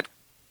into that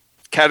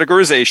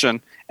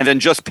categorization, and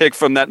then just pick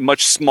from that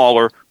much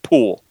smaller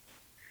pool.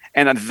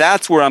 And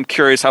that's where I'm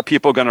curious how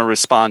people are going to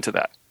respond to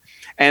that.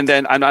 And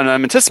then I'm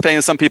anticipating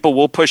some people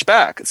will push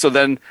back. So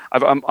then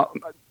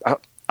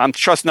I'm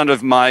trust none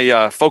of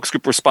my focus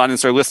group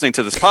respondents are listening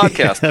to this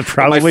podcast.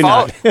 Probably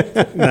not.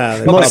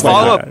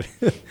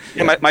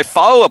 My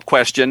follow-up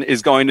question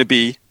is going to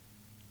be,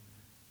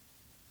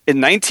 in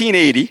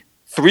 1980,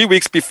 3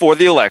 weeks before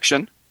the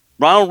election,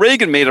 Ronald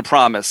Reagan made a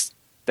promise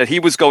that he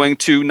was going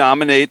to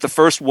nominate the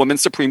first woman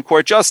Supreme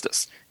Court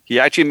justice. He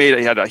actually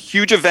he had a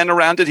huge event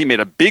around it. He made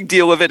a big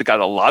deal of it. It got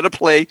a lot of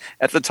play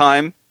at the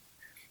time.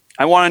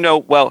 I want to know,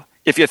 well,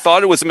 if you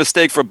thought it was a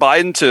mistake for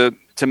Biden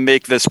to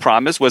make this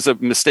promise, was it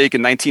a mistake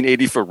in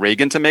 1980 for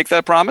Reagan to make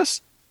that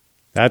promise?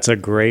 That's a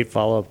great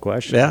follow-up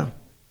question. Yeah.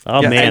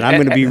 Oh, man, I'm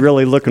going to be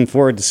really looking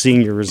forward to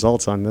seeing your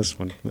results on this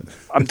one.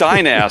 I'm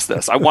dying to ask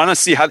this. I want to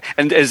see how,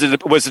 and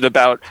was it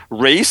about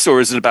race, or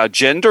is it about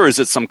gender, or is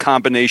it some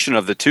combination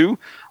of the two?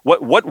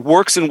 What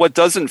works and what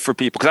doesn't for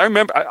people? Because I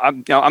remember,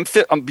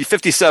 I'll be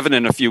 57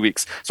 in a few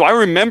weeks. So I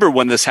remember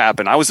when this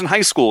happened. I was in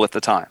high school at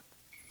the time.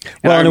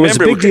 And it was a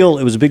big deal.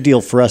 It was a big deal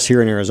for us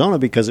here in Arizona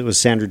because it was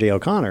Sandra Day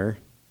O'Connor,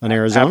 an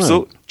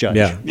Arizona judge.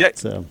 Yeah.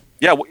 So.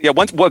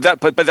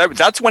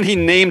 That's when he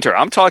named her.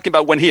 I'm talking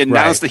about when he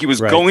announced that he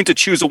was going to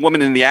choose a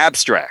woman in the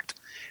abstract.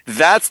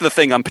 That's the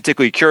thing I'm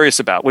particularly curious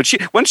about. When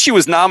she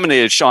was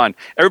nominated, Sean,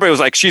 everybody was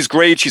like, she's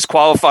great, she's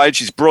qualified,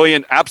 she's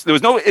brilliant. There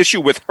was no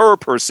issue with her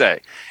per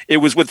se. It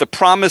was with the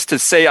promise to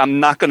say, I'm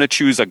not going to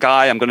choose a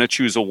guy, I'm going to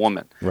choose a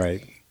woman.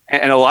 Right.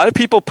 And a lot of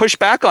people pushed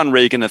back on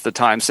Reagan at the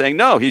time, saying,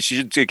 no, he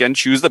should, again,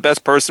 choose the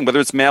best person, whether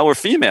it's male or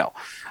female.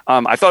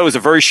 I thought it was a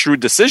very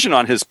shrewd decision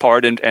on his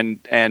part, and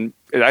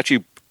it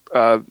actually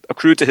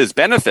accrued to his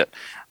benefit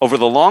over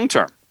the long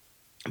term.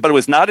 But it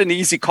was not an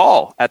easy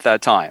call at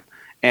that time.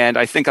 And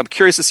I think I'm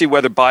curious to see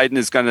whether Biden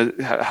is going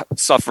to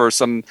suffer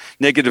some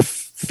negative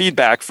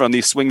feedback from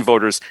these swing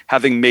voters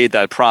having made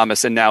that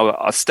promise and now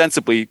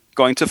ostensibly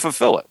going to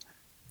fulfill it.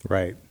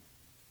 Right.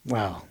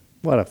 Wow.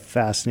 What a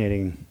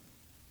fascinating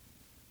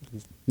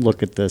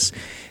look at this.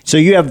 So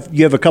you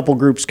have a couple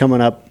groups coming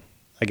up,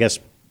 I guess,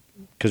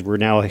 because we're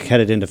now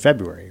headed into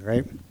February,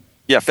 right?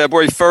 Yeah,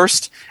 February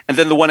 1st. And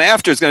then the one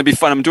after is going to be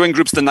fun. I'm doing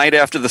groups the night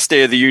after the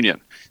State of the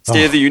Union.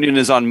 State of the Union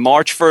is on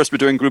March 1st. We're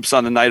doing groups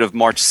on the night of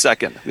March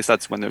 2nd. At least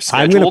that's when they're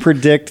scheduled. I'm going to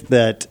predict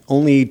that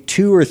only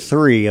 2 or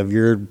 3 of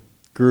your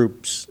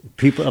groups,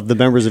 people of the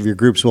members of your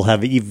groups, will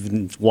have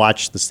even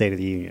watched the State of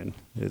the Union.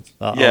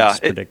 I'll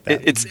just predict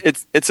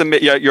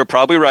that. Yeah, you're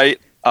probably right.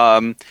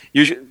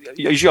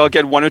 Usually I'll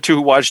get 1 or 2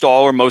 who watched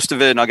all or most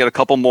of it, and I'll get a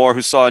couple more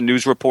who saw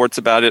news reports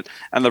about it,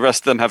 and the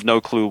rest of them have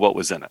no clue what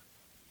was in it.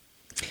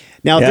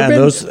 Now,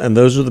 those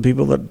are the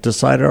people that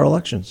decide our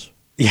elections.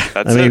 Yeah,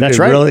 that's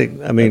right. Really,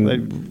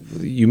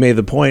 you made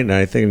the point, and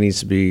I think it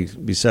needs to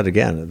be said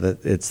again,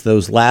 that it's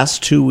those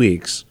last 2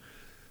 weeks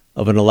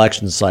of an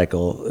election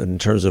cycle in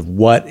terms of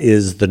what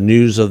is the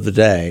news of the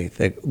day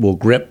that will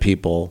grip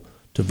people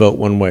to vote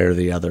one way or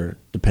the other,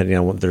 depending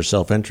on what their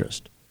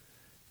self-interest.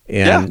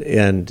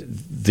 And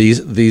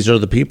these are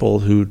the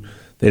people who,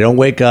 they don't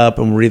wake up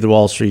and read the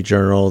Wall Street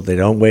Journal. They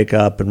don't wake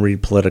up and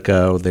read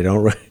Politico. They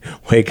don't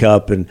wake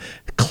up and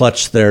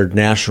clutch their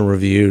National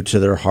Review to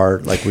their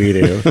heart like we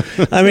do.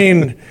 I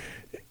mean,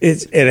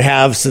 it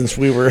have since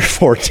we were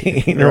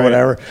 14 or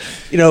whatever,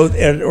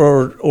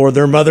 or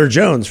their Mother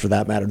Jones for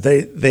that matter.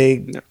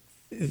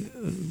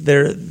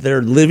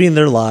 They're living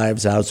their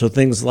lives out. So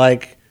things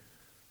like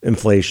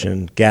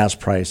inflation, gas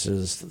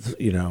prices,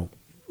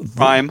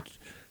 crime.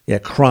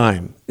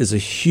 Crime is a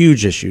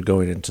huge issue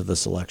going into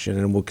this election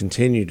and will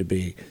continue to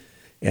be.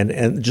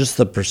 And just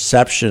the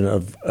perception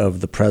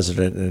of the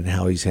president and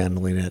how he's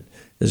handling it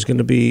is going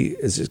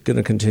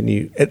to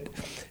continue.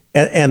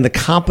 And the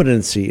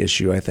competency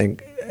issue, I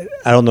think,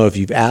 I don't know if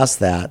you've asked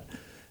that,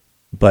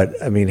 but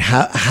I mean,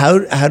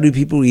 how do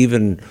people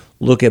even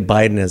look at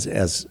Biden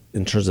as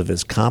in terms of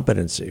his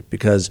competency?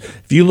 Because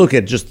if you look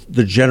at just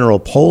the general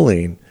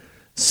polling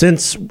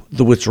since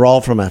the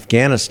withdrawal from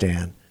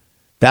Afghanistan,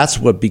 that's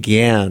what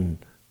began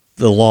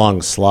the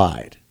long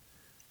slide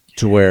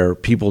to where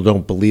people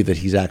don't believe that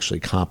he's actually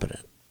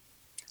competent.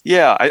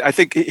 Yeah, I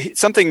think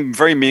something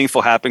very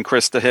meaningful happened,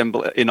 Chris, to him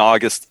in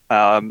August,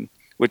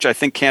 which I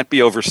think can't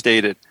be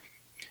overstated.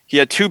 He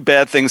had 2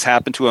 bad things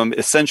happen to him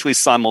essentially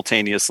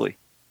simultaneously.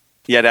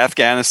 He had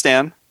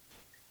Afghanistan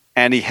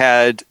and he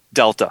had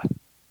Delta,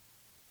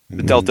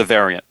 the Delta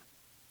variant.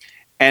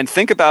 And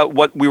think about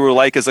what we were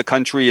like as a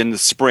country in the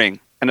spring.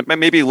 And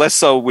maybe less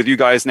so with you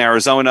guys in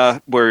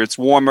Arizona, where it's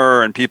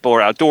warmer and people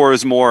are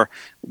outdoors more.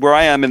 Where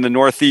I am in the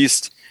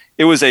Northeast,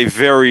 it was a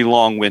very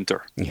long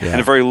winter and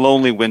a very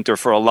lonely winter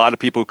for a lot of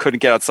people who couldn't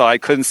get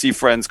outside, couldn't see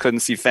friends,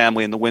 couldn't see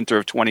family in the winter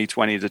of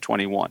 2020 to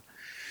 21.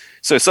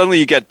 So suddenly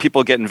you get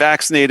people getting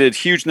vaccinated,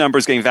 huge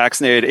numbers getting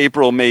vaccinated,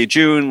 April, May,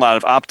 June, a lot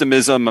of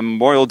optimism, a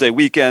Memorial Day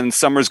weekend,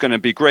 summer's going to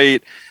be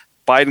great.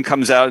 Biden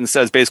comes out and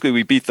says, basically,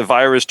 we beat the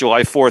virus.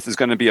 July 4th is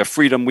going to be a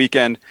freedom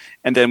weekend.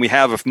 And then we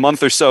have a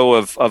month or so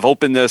of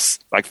openness,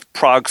 like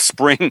Prague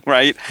Spring,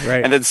 right?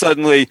 And then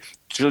suddenly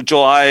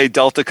July,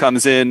 Delta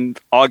comes in.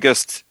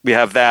 August, we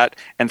have that.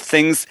 And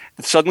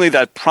suddenly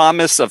that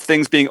promise of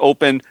things being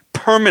open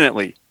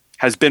permanently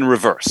has been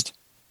reversed.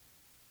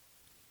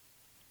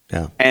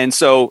 Yeah. And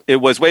so it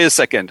was, wait a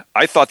second,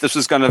 I thought this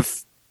was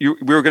we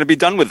were going to be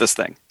done with this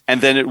thing.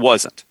 And then it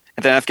wasn't.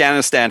 And then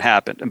Afghanistan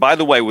happened. And by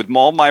the way,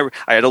 I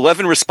had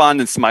 11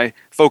 respondents to my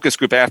focus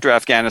group after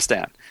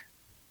Afghanistan.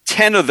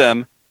 10 of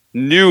them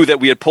knew that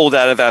we had pulled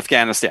out of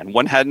Afghanistan.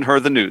 1 hadn't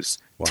heard the news.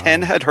 Wow.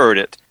 10 had heard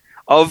it.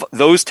 Of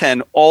those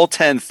 10, all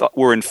 10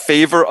 were in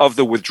favor of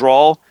the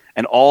withdrawal,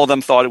 and all of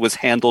them thought it was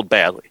handled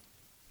badly.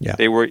 Yeah.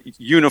 They were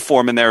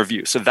uniform in their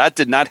view. So that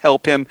did not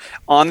help him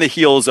on the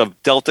heels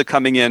of Delta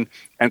coming in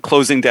and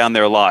closing down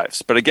their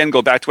lives. But again,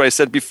 go back to what I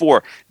said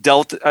before.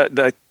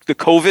 The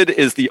COVID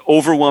is the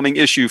overwhelming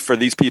issue for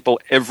these people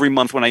every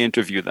month when I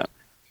interview them.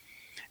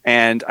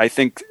 And I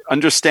think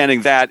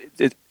understanding that,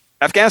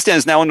 Afghanistan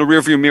is now in the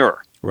rearview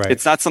mirror. Right.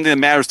 It's not something that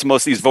matters to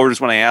most of these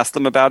voters when I ask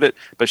them about it,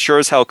 but sure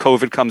as hell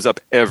COVID comes up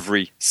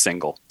every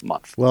single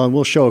month. Well, and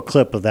we'll show a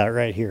clip of that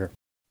right here.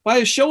 By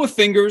a show of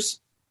fingers,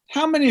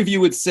 how many of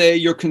you would say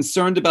you're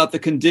concerned about the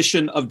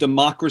condition of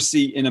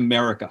democracy in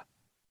America?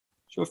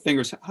 Show of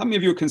fingers. How many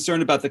of you are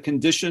concerned about the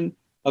condition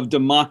of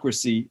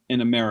democracy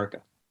in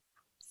America?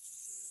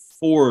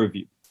 4 of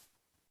you.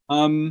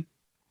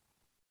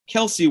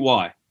 Kelsey,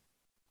 why?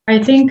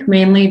 I think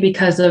mainly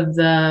because of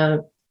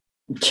the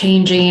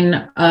changing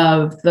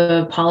of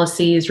the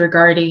policies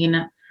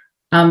regarding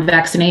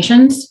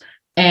vaccinations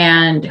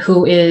and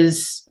who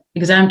is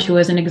exempt, who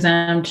isn't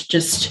exempt,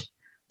 just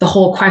the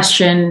whole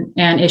question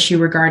and issue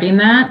regarding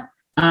that,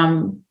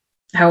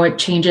 how it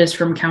changes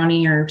from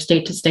county or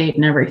state to state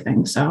and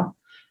everything. So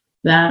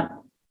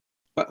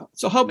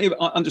help me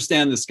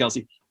understand this,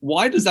 Kelsey.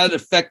 Why does that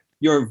affect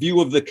your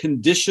view of the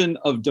condition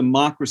of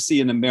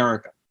democracy in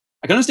America?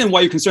 I can understand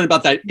why you're concerned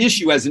about that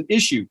issue as an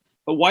issue,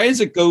 but why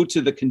does it go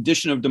to the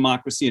condition of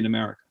democracy in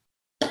America?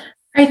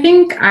 I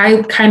think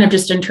I kind of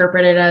just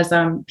interpret it as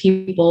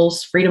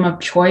people's freedom of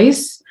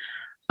choice.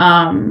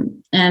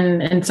 And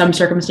in some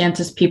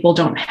circumstances, people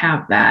don't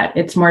have that.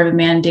 It's more of a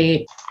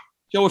mandate.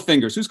 Show of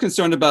fingers. Who's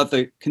concerned about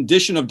the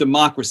condition of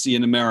democracy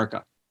in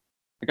America?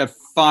 I got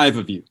 5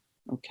 of you.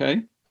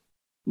 Okay.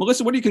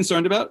 Melissa, what are you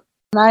concerned about?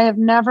 I have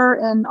never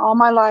in all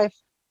my life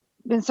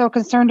been so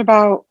concerned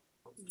about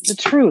the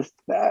truth,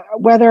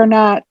 whether or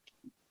not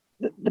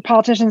the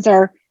politicians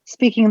are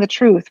speaking the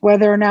truth,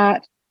 whether or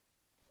not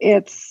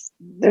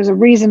there's a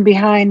reason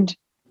behind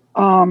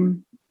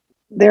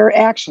their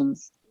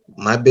actions.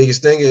 My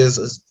biggest thing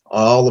is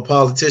all the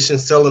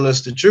politicians telling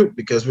us the truth,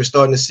 because we're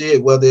starting to see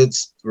it, whether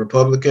it's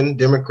Republican,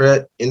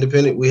 Democrat,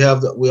 Independent.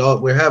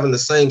 We're having the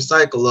same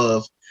cycle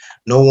of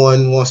no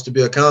one wants to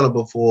be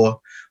accountable for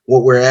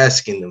what we're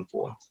asking them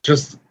for.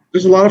 Just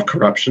there's a lot of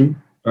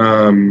corruption,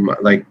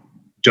 like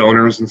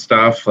donors and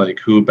stuff, like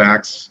who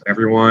backs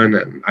everyone.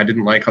 And I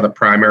didn't like how the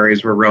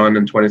primaries were run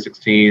in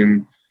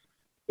 2016.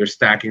 They're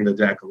stacking the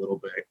deck a little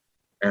bit,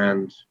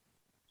 and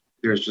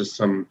there's just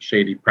some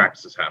shady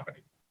practices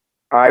happening.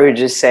 I would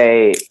just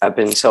say up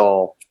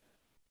until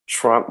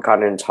Trump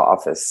got into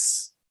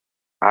office,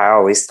 I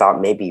always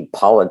thought maybe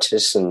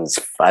politicians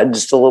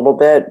fudged a little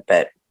bit,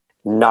 but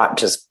not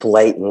just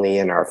blatantly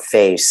in our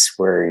face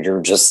where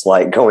you're just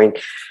like going,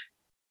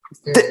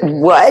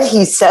 what?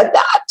 He said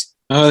that?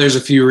 There's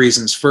a few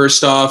reasons.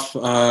 First off,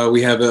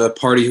 we have a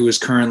party who is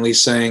currently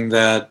saying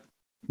that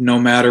no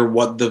matter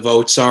what the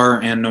votes are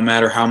and no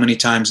matter how many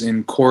times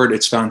in court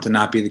it's found to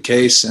not be the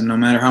case, and no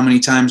matter how many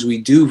times we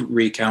do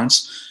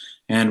recounts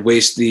and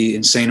waste the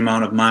insane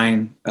amount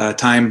of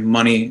time,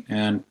 money,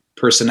 and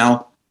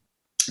personnel,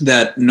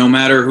 that no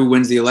matter who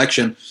wins the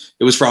election,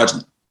 it was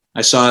fraudulent.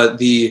 I saw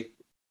the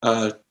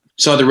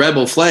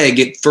rebel flag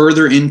get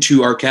further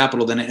into our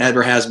capital than it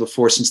ever has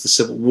before since the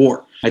Civil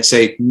War. I'd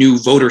say new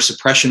voter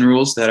suppression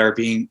rules that are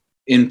being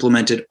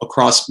implemented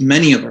across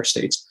many of our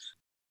states.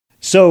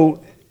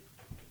 So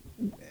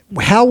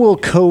how will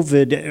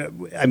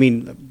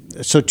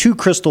COVID, so 2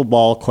 crystal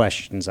ball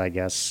questions, I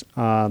guess.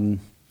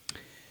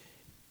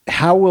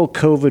 How will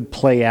COVID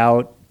play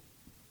out?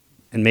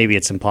 And maybe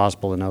it's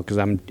impossible to know because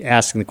I'm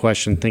asking the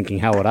question thinking,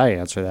 how would I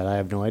answer that? I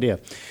have no idea.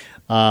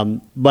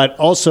 But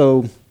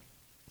also,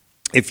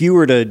 if you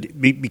were to,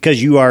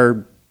 because you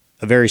are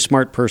a very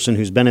smart person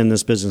who's been in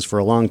this business for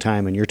a long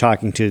time and you're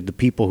talking to the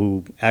people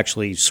who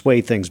actually sway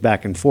things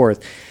back and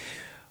forth,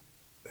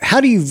 how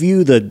do you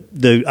view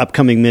the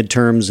upcoming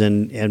midterms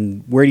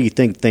and where do you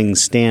think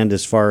things stand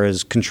as far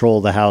as control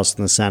of the House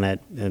and the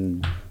Senate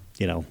and,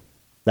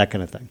 that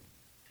kind of thing?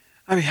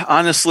 I mean,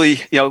 honestly,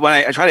 when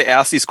I try to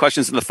ask these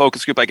questions in the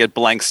focus group, I get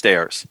blank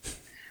stares.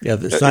 Yeah,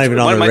 it's not even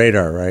on the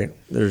radar, right?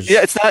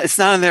 It's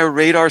not on their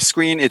radar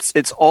screen.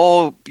 It's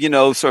all,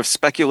 sort of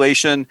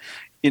speculation,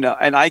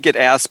 and I get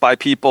asked by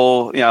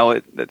people, the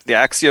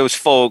Axios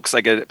folks,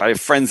 I get by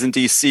friends in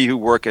DC who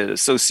work at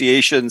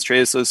associations,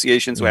 trade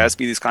associations who ask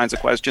me these kinds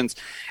of questions.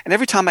 And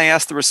every time I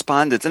ask the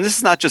respondents, and this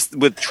is not just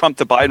with Trump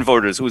to Biden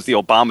voters, who's the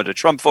Obama to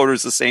Trump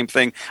voters, the same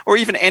thing, or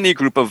even any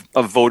group of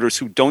voters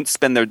who don't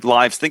spend their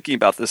lives thinking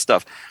about this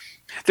stuff.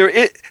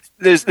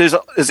 There's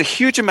a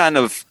huge amount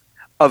of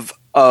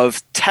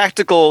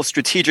tactical,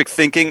 strategic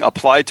thinking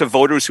applied to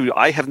voters who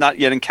I have not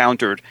yet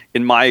encountered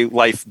in my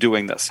life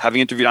doing this,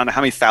 having interviewed on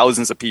how many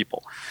thousands of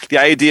people. The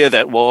idea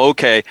that,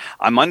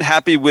 I'm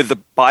unhappy with the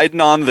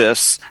Biden on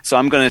this, so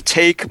I'm going to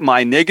take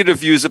my negative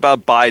views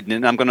about Biden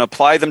and I'm going to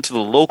apply them to the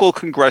local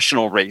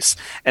congressional race,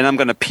 and I'm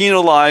going to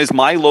penalize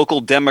my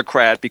local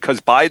Democrat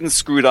because Biden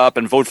screwed up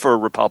and vote for a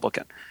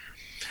Republican.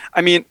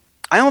 I mean,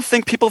 I don't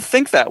think people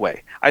think that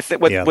way. I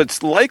think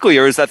what's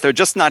likelier is that they're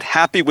just not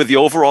happy with the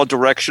overall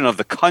direction of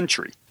the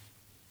country.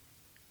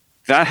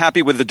 They're not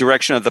happy with the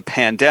direction of the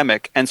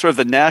pandemic, and sort of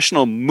the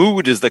national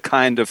mood is the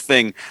kind of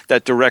thing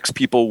that directs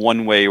people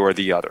one way or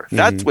the other. Mm-hmm.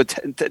 That's what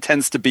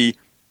tends to be,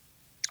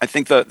 I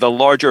think, the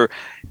larger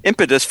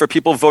impetus for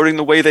people voting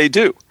the way they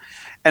do.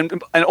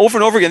 And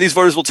over again, these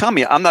voters will tell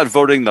me, I'm not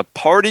voting the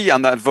party,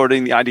 I'm not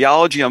voting the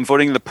ideology, I'm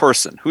voting the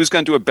person. Who's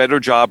going to do a better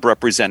job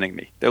representing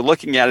me? They're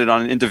looking at it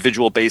on an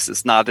individual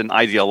basis, not an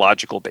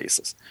ideological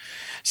basis.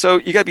 So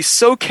you got to be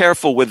so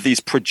careful with these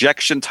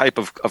projection type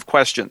of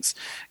questions,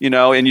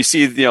 and you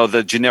see,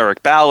 the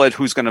generic ballot,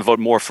 who's going to vote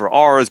more for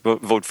R's,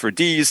 vote for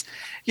D's.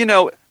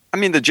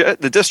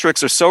 The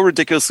districts are so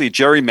ridiculously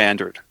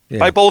gerrymandered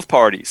by both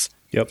parties.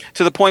 Yep.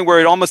 To the point where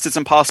it's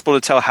impossible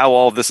to tell how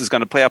all of this is going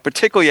to play out,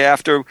 particularly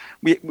after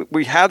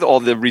we had all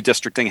the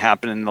redistricting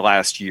happen in the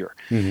last year.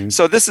 Mm-hmm.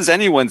 So this is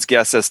anyone's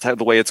guess as to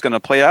the way it's going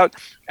to play out.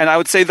 And I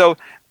would say, though,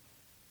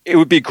 it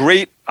would be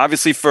great,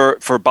 obviously, for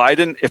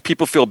Biden if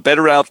people feel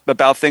better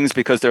about things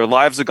because their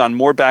lives have gone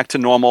more back to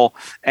normal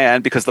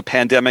and because the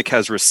pandemic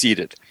has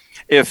receded.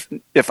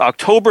 if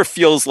October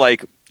feels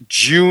like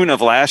June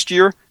of last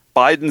year,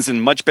 Biden's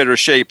in much better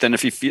shape than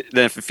if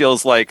it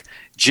feels like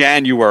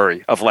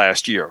January of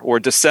last year or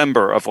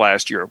December of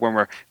last year, when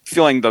we're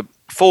feeling the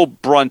full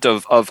brunt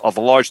of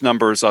large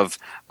numbers of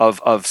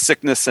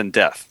sickness and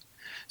death.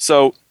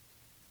 So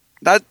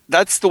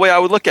that's the way I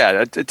would look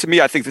at it. To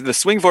me, I think that the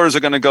swing voters are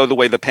going to go the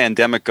way the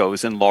pandemic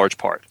goes in large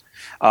part.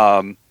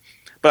 But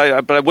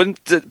I would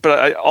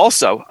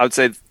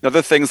say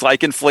other things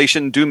like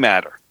inflation do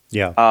matter.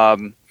 Yeah.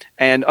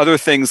 And other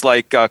things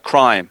like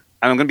crime.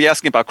 I'm going to be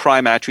asking about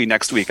crime actually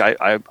next week.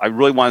 I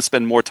really want to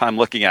spend more time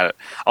looking at it.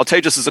 I'll tell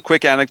you just as a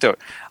quick anecdote.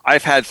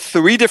 I've had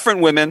 3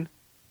 different women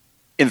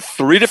in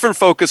 3 different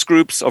focus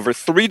groups over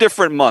 3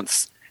 different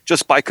months,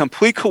 just by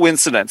complete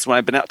coincidence, when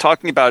I've been out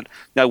talking about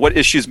what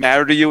issues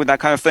matter to you and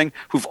that kind of thing,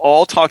 who've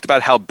all talked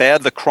about how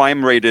bad the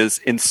crime rate is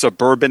in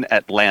suburban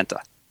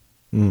Atlanta.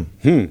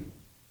 Mm-hmm.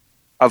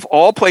 Of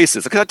all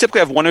places, because I typically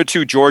have 1 or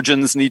 2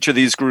 Georgians in each of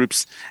these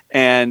groups,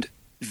 and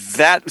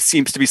that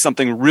seems to be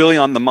something really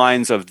on the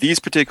minds of these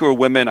particular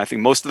women. I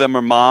think most of them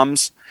are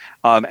moms,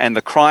 and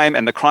the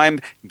crime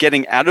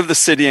getting out of the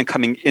city and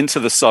coming into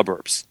the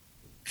suburbs.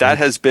 That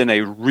has been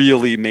a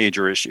really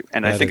major issue.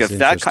 And I think if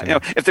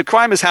if the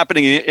crime is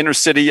happening in inner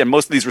city and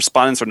most of these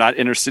respondents are not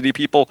inner city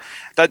people,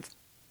 that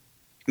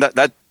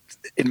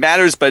it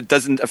matters, but it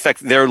doesn't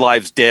affect their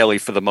lives daily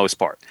for the most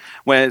part.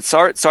 When it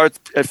starts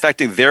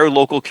affecting their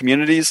local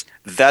communities,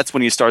 that's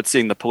when you start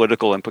seeing the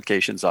political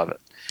implications of it.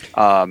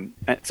 And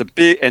it's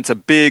a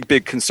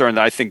big concern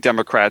that I think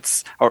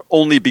Democrats are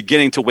only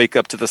beginning to wake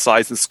up to the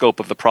size and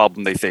scope of the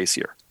problem they face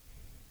here.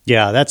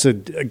 Yeah, that's a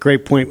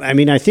great point. I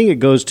mean, I think it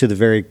goes to the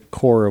very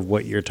core of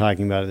what you're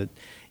talking about.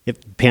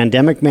 If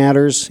pandemic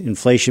matters,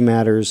 inflation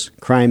matters,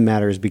 crime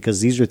matters,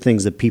 because these are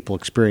things that people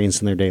experience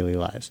in their daily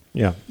lives.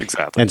 Yeah,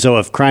 exactly. And so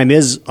if crime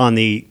is on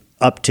the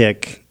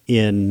uptick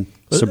in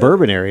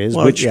suburban areas,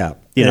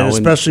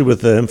 especially with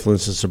the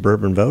influence of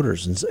suburban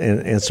voters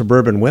and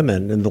suburban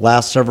women in the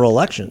last several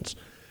elections.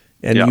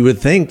 And you would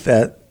think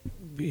that,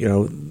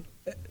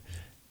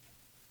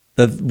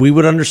 that we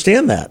would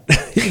understand that,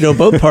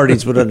 both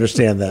parties would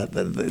understand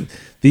that.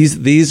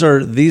 These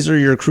are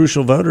your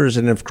crucial voters,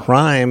 and if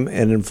crime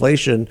and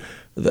inflation,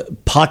 the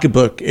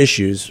pocketbook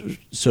issues,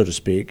 so to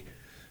speak,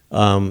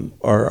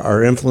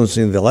 are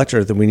influencing the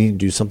electorate, then we need to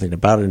do something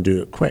about it and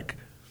do it quick,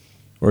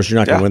 or else you're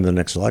not going to win the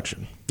next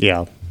election.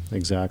 Yeah,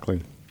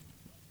 exactly.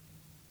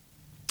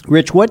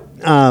 Rich,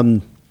 how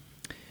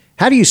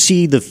do you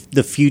see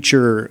the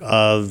future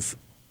of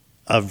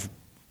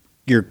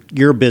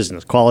your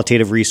business,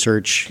 qualitative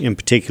research in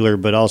particular,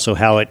 but also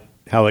how it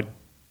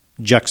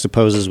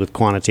juxtaposes with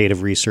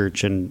quantitative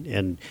research,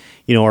 and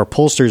are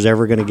pollsters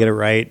ever going to get it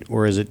right,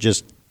 or is it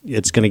just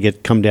it's going to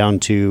come down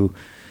to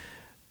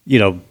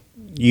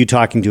you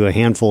talking to a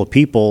handful of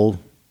people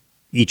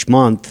each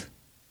month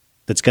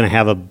that's going to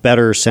have a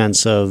better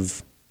sense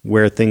of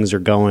where things are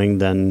going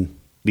than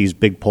these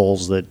big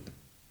polls that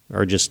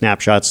are just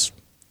snapshots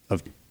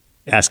of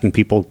asking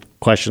people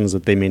questions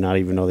that they may not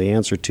even know the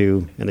answer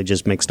to, and they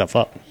just make stuff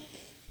up.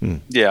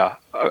 Yeah.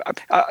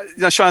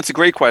 Sean, it's a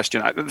great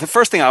question. The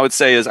first thing I would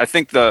say is I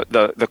think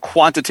the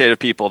quantitative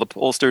people, the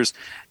pollsters,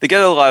 they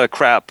get a lot of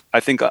crap, I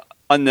think,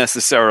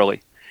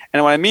 unnecessarily.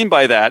 And what I mean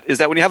by that is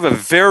that when you have a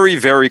very,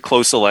 very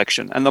close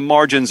election and the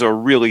margins are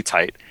really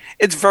tight,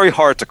 it's very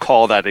hard to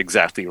call that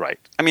exactly right.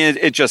 I mean,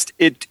 it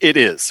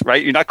is,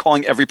 right? You're not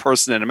calling every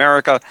person in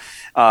America.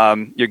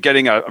 You're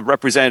getting a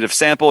representative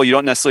sample. You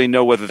don't necessarily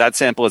know whether that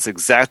sample is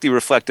exactly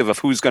reflective of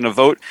who's going to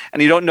vote.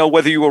 And you don't know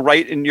whether you were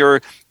right in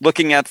your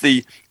looking at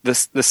the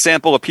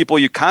sample of people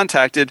you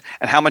contacted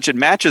and how much it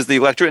matches the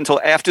electorate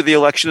until after the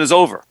election is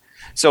over.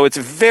 So it's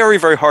very,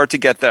 very hard to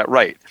get that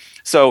right.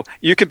 So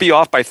you could be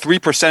off by 3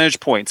 percentage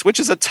points, which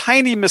is a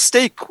tiny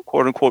mistake,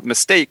 quote unquote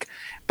mistake,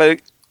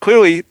 but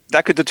clearly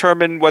that could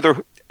determine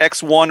whether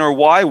X won or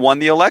Y won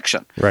the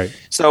election. Right.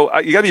 So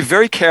you got to be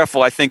very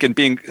careful, I think, in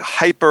being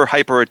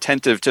hyper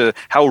attentive to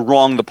how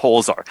wrong the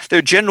polls are.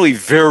 They're generally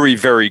very,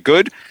 very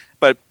good,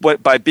 but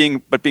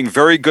being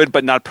very good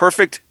but not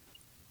perfect,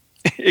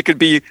 it could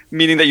be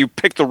meaning that you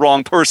picked the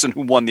wrong person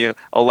who won the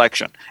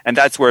election, and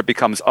that's where it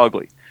becomes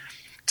ugly.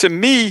 To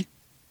me,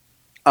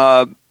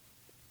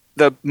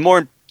 the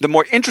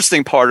more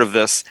interesting part of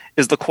this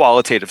is the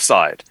qualitative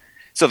side.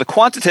 So the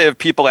quantitative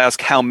people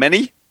ask how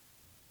many,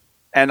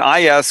 and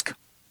I ask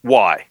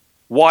why.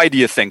 Why do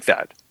you think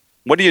that?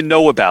 What do you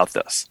know about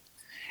this?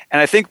 And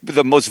I think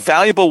the most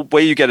valuable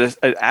way you get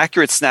an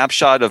accurate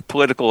snapshot of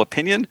political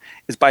opinion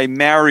is by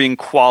marrying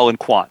qual and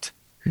quant.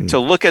 To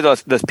look at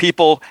the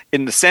people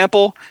in the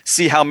sample,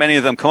 see how many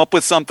of them come up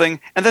with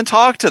something, and then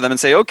talk to them and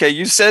say, okay,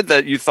 you said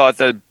that you thought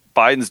that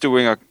Biden's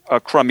doing a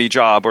crummy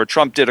job or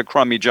Trump did a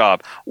crummy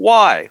job.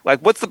 Why? Like,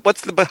 what's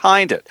the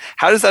behind it?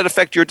 How does that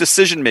affect your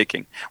decision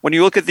making? When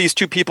you look at these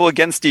two people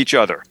against each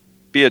other,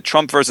 be it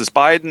Trump versus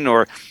Biden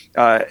or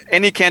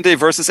any candidate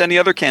versus any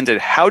other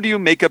candidate, how do you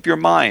make up your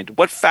mind?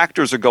 What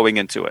factors are going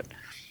into it?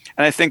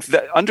 And I think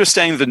that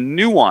understanding the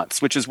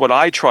nuance, which is what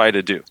I try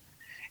to do,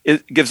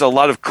 it gives a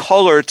lot of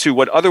color to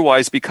what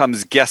otherwise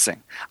becomes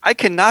guessing. I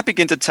cannot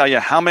begin to tell you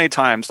how many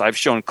times I've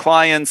shown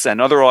clients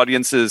and other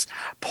audiences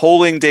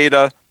polling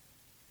data,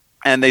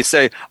 and they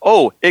say,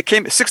 oh, it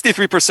came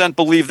 63%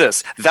 believe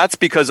this. That's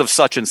because of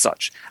such and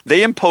such.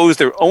 They impose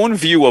their own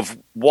view of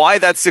why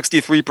that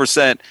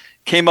 63%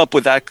 came up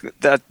with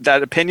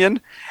that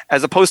opinion,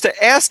 as opposed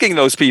to asking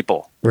those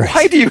people,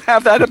 why do you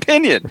have that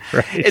opinion?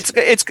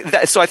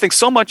 So I think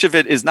so much of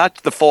it is not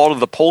the fault of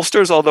the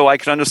pollsters, although I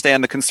can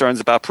understand the concerns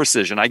about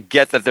precision. I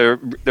get that there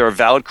are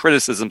valid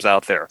criticisms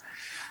out there.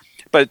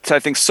 But I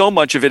think so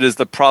much of it is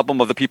the problem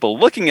of the people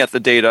looking at the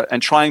data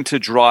and trying to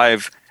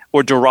derive,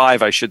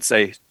 I should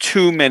say,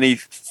 too many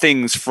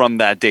things from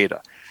that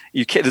data.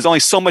 There's only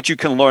so much you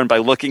can learn by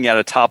looking at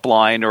a top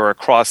line or a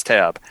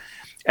crosstab.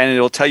 And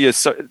it'll tell you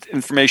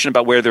information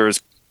about where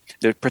there's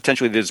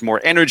more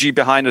energy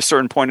behind a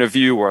certain point of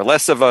view or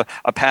less of a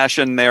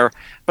passion there.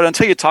 But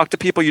until you talk to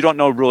people, you don't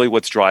know really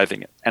what's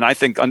driving it. And I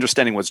think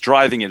understanding what's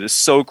driving it is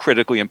so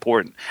critically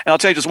important. And I'll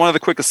tell you just one other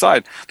quick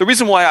aside. The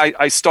reason why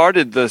I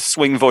started the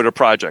Swing Voter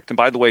Project, and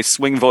by the way,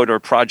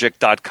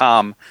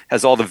 swingvoterproject.com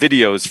has all the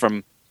videos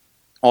from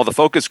all the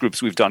focus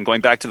groups we've done,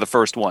 going back to the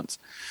first ones.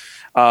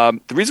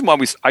 The reason why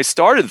I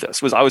started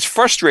this was I was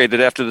frustrated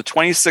after the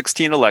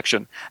 2016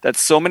 election that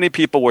so many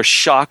people were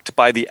shocked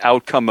by the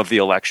outcome of the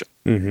election.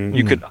 Mm-hmm.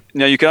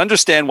 You could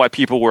understand why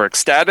people were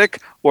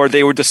ecstatic or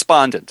they were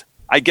despondent.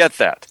 I get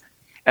that.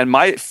 And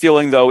my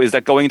feeling, though, is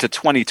that going into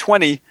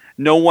 2020,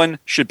 no one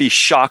should be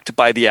shocked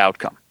by the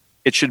outcome.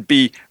 It should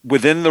be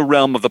within the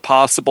realm of the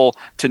possible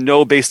to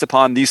know, based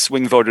upon these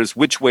swing voters,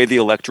 which way the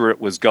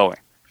electorate was going.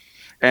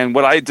 And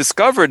what I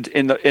discovered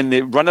in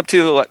the run-up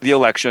to the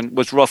election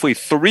was roughly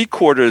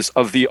 3/4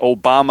 of the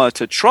Obama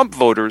to Trump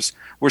voters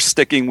were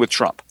sticking with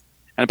Trump,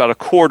 and about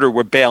 1/4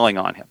 were bailing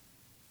on him.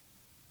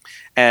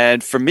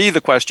 And for me,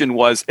 the question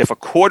was, if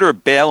 1/4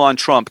 bail on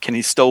Trump, can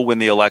he still win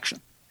the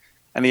election?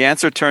 And the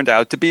answer turned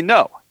out to be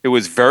no. It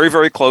was very,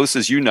 very close,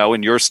 as you know,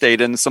 in your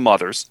state and some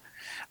others.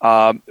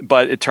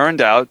 But it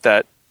turned out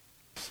that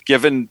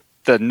given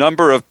the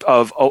number of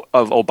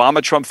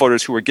Obama-Trump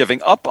voters who were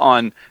giving up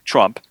on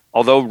Trump,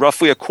 although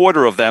roughly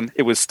 1/4 of them,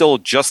 it was still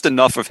just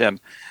enough of him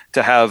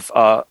to have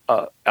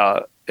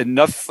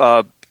enough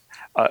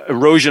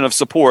erosion of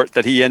support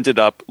that he ended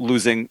up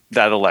losing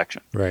that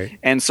election. Right.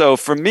 And so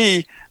for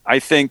me, I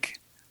think,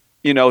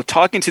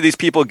 talking to these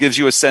people gives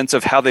you a sense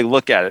of how they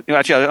look at it.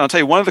 Actually, I'll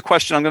tell you one of the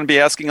questions I'm going to be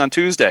asking on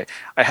Tuesday.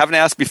 I haven't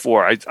asked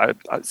before. I got,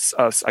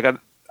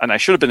 and I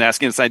should have been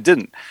asking this, and I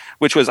didn't,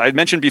 which was, I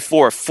mentioned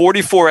before,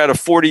 44 out of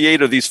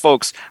 48 of these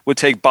folks would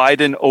take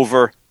Biden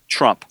over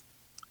Trump.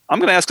 I'm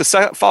going to ask a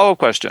follow-up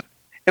question.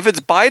 If it's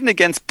Biden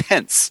against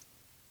Pence,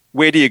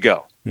 where do you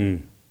go?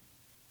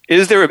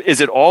 Is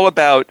it all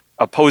about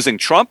opposing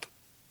Trump,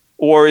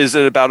 or is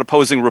it about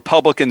opposing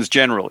Republicans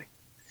generally?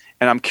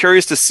 And I'm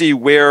curious to see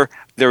where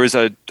there is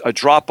a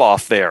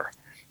drop-off there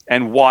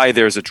and why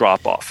there's a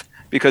drop-off.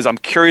 Because I'm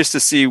curious to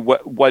see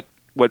whether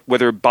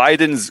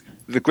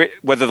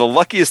whether the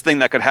luckiest thing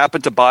that could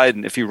happen to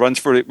Biden if he runs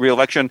for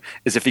re-election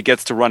is if he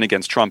gets to run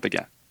against Trump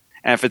again.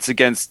 And if it's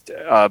against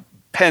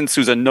Pence,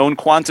 who's a known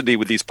quantity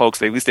with these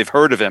folks, at least they've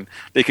heard of him,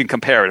 they can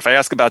compare it. If I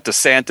ask about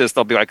DeSantis,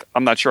 they'll be like,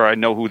 I'm not sure I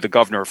know who the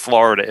governor of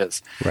Florida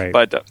is. Right.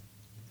 But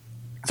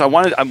so I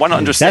want to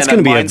understand. That's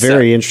going to be mindset. A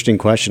very interesting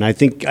question. I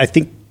think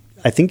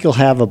you'll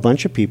have a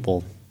bunch of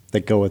people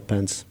that go with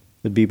Pence,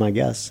 would be my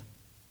guess.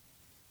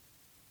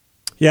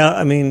 Yeah,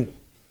 I mean,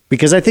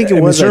 because I think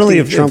it was certainly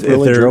if Trump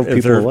really drove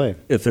people away.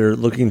 If they're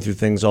looking through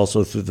things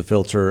also through the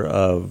filter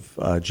of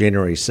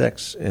January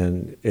 6th,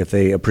 and if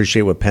they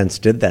appreciate what Pence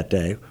did that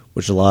day,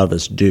 which a lot of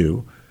us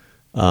do,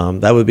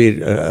 that would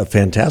be a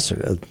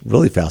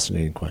really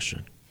fascinating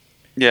question.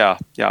 Yeah.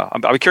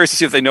 I'm curious to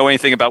see if they know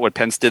anything about what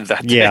Pence did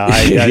that day.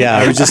 Yeah,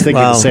 I was just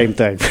thinking the same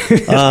thing.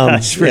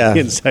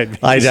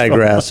 I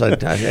digress. I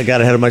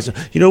got ahead of myself.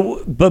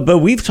 But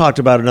we've talked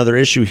about another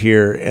issue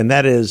here, and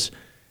that is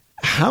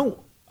how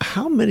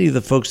many of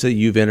the folks that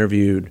you've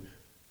interviewed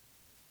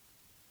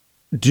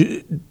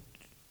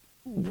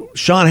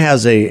Sean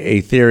has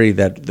a theory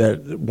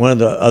that one of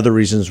the other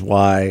reasons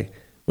why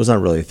was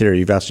not really a theory.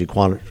 You've actually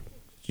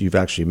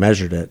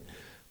measured it.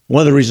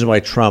 One of the reasons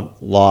why Trump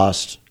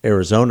lost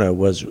Arizona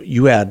was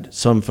you had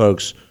some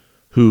folks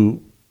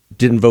who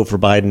didn't vote for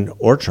Biden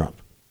or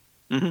Trump,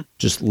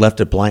 just left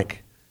it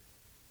blank.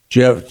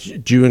 Do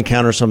you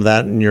encounter some of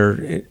that in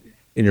your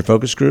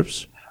focus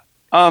groups?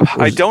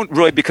 I don't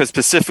really, because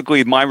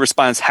specifically my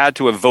response had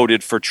to have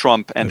voted for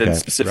Trump and then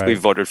specifically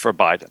voted for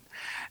Biden.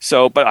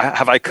 So, but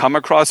have I come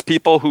across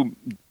people who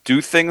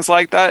do things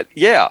like that?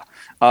 Yeah.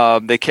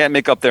 They can't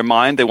make up their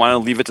mind. They want to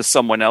leave it to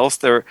someone else.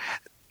 There's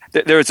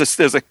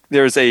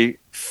a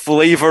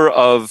flavor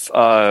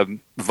of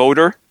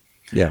voter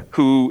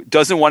who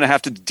doesn't want to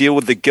have to deal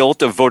with the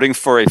guilt of voting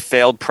for a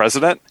failed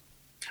president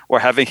or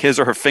having his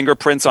or her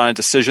fingerprints on a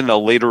decision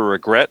they'll later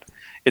regret.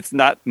 It's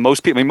not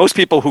most people. I mean, most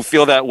people who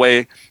feel that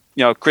way,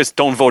 Chris,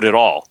 don't vote at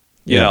all.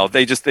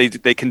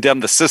 They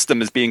condemn the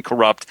system as being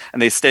corrupt and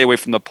they stay away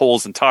from the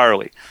polls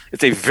entirely.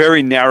 It's a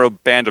very narrow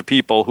band of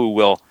people who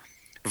will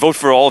vote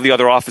for all the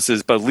other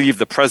offices, but leave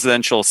the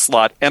presidential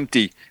slot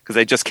empty because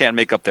they just can't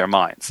make up their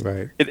minds.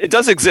 Right. It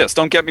does exist.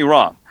 Don't get me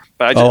wrong,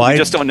 but I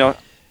just don't know.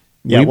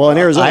 Yeah, well, in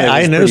Arizona,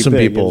 I know some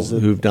big. people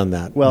who've done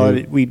that. Well,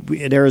 we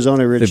in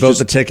Arizona, Rich, they vote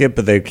the ticket,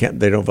 but they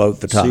don't vote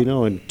the top.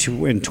 So,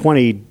 in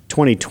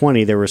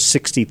 2020, there were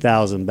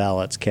 60,000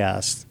 ballots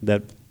cast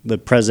that the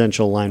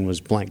presidential line was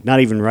blank, not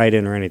even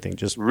write-in or anything,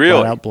 just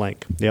flat out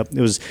blank. Yep,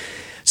 it was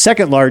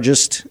second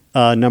largest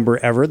number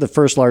ever. The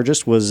first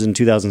largest was in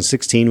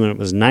 2016 when it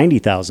was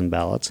 90,000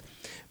 ballots.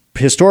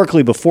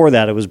 Historically, before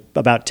that, it was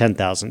about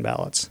 10,000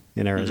 ballots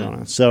in Arizona.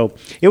 Mm-hmm. So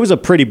it was a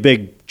pretty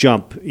big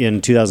jump in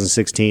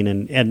 2016.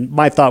 And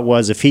my thought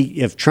was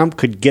if Trump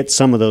could get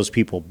some of those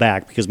people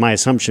back, because my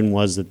assumption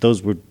was that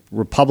those were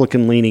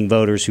Republican-leaning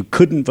voters who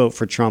couldn't vote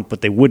for Trump,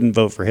 but they wouldn't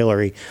vote for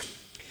Hillary.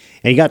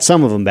 And he got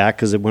some of them back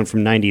because it went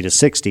from 90 to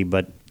 60,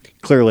 but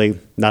clearly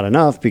not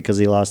enough because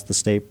he lost the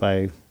state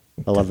by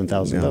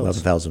 11,000 votes.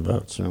 11,000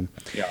 votes. So.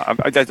 Yeah,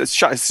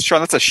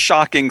 Sean, that's a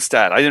shocking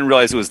stat. I didn't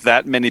realize it was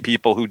that many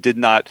people who did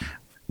not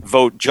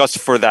vote just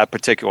for that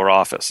particular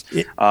office.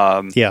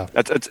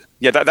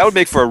 That would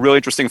make for a really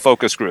interesting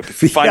focus group.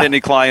 If you find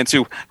any clients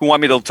who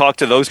want me to talk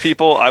to those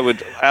people, I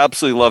would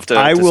absolutely love to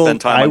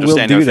spend time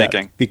understanding their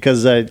thinking.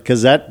 Because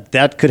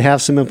that could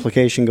have some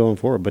implication going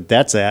forward. But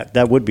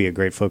that would be a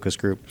great focus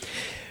group.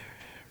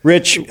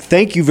 Rich,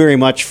 thank you very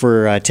much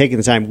for taking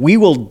the time. We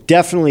will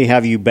definitely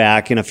have you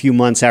back in a few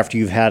months after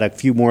you've had a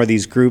few more of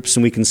these groups,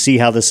 and we can see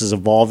how this is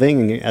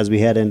evolving. And as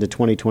we head into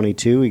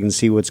 2022, we can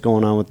see what's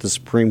going on with the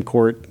Supreme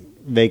Court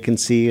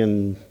vacancy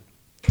and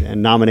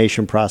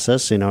nomination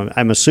process.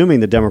 I'm assuming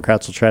the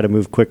Democrats will try to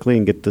move quickly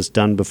and get this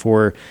done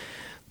before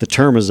the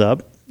term is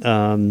up.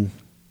 Justice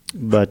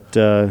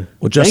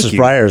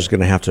Breyer is going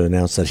to have to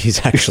announce that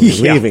he's actually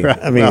leaving. Right.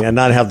 And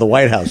not have the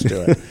White House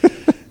do it.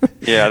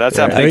 Yeah, that's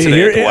happening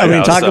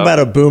today. Talk about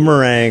a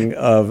boomerang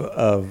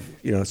of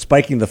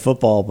spiking the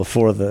football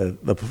before the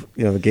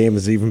game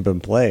has even been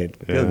played.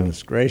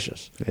 Goodness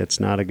gracious, it's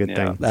not a good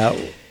thing.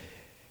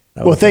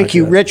 Well, thank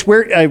you, Rich.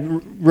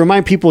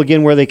 Remind people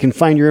again where they can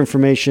find your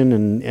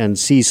information and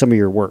see some of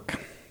your work.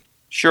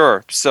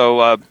 Sure.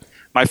 So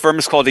my firm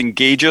is called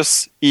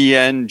Engagious,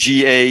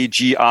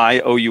 Engagious.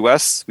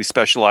 We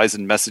specialize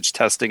in message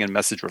testing and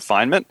message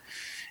refinement.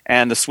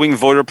 And the Swing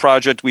Voter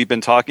Project we've been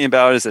talking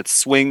about is at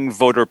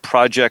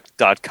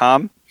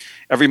swingvoterproject.com.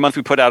 Every month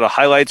we put out a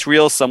highlights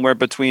reel somewhere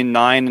between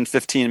 9 and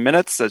 15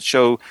 minutes that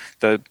show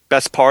the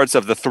best parts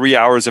of the 3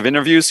 hours of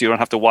interviews, so you don't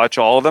have to watch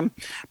all of them.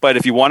 But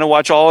if you want to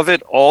watch all of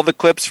it, all the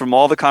clips from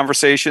all the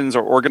conversations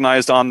are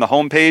organized on the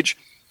homepage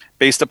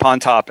based upon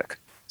topic.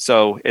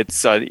 So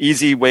it's an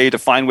easy way to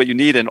find what you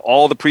need, and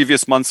all the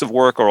previous months of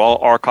work are all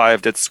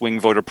archived at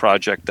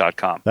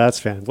swingvoterproject.com.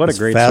 That's fantastic. What a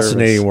great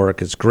fascinating service.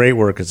 Work. It's great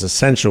work. It's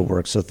essential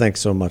work. So thanks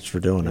so much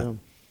for doing it.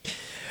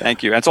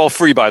 Thank you. And it's all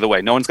free, by the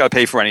way. No one's got to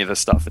pay for any of this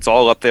stuff. It's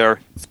all up there.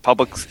 It's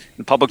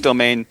in public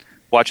domain.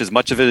 Watch as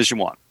much of it as you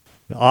want.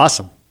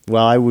 Awesome.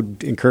 Well, I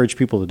would encourage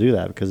people to do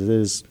that because it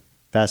is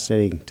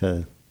fascinating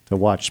to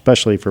watch,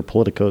 especially for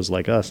politicos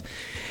like us.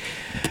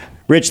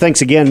 Rich,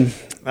 thanks again.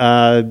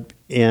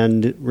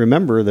 And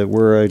remember that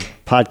we're a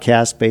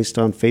podcast based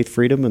on faith,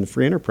 freedom, and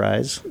free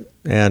enterprise.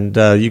 And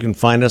you can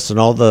find us in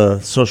all the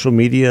social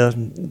media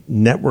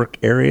network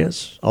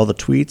areas, all the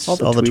tweets,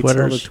 all the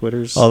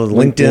Twitters, all the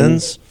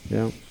LinkedIns,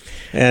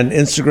 and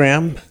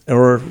Instagram.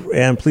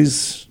 And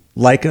please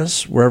like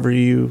us wherever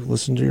you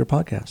listen to your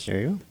podcast. There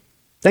you go.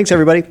 Thanks,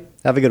 everybody.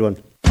 Have a good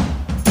one.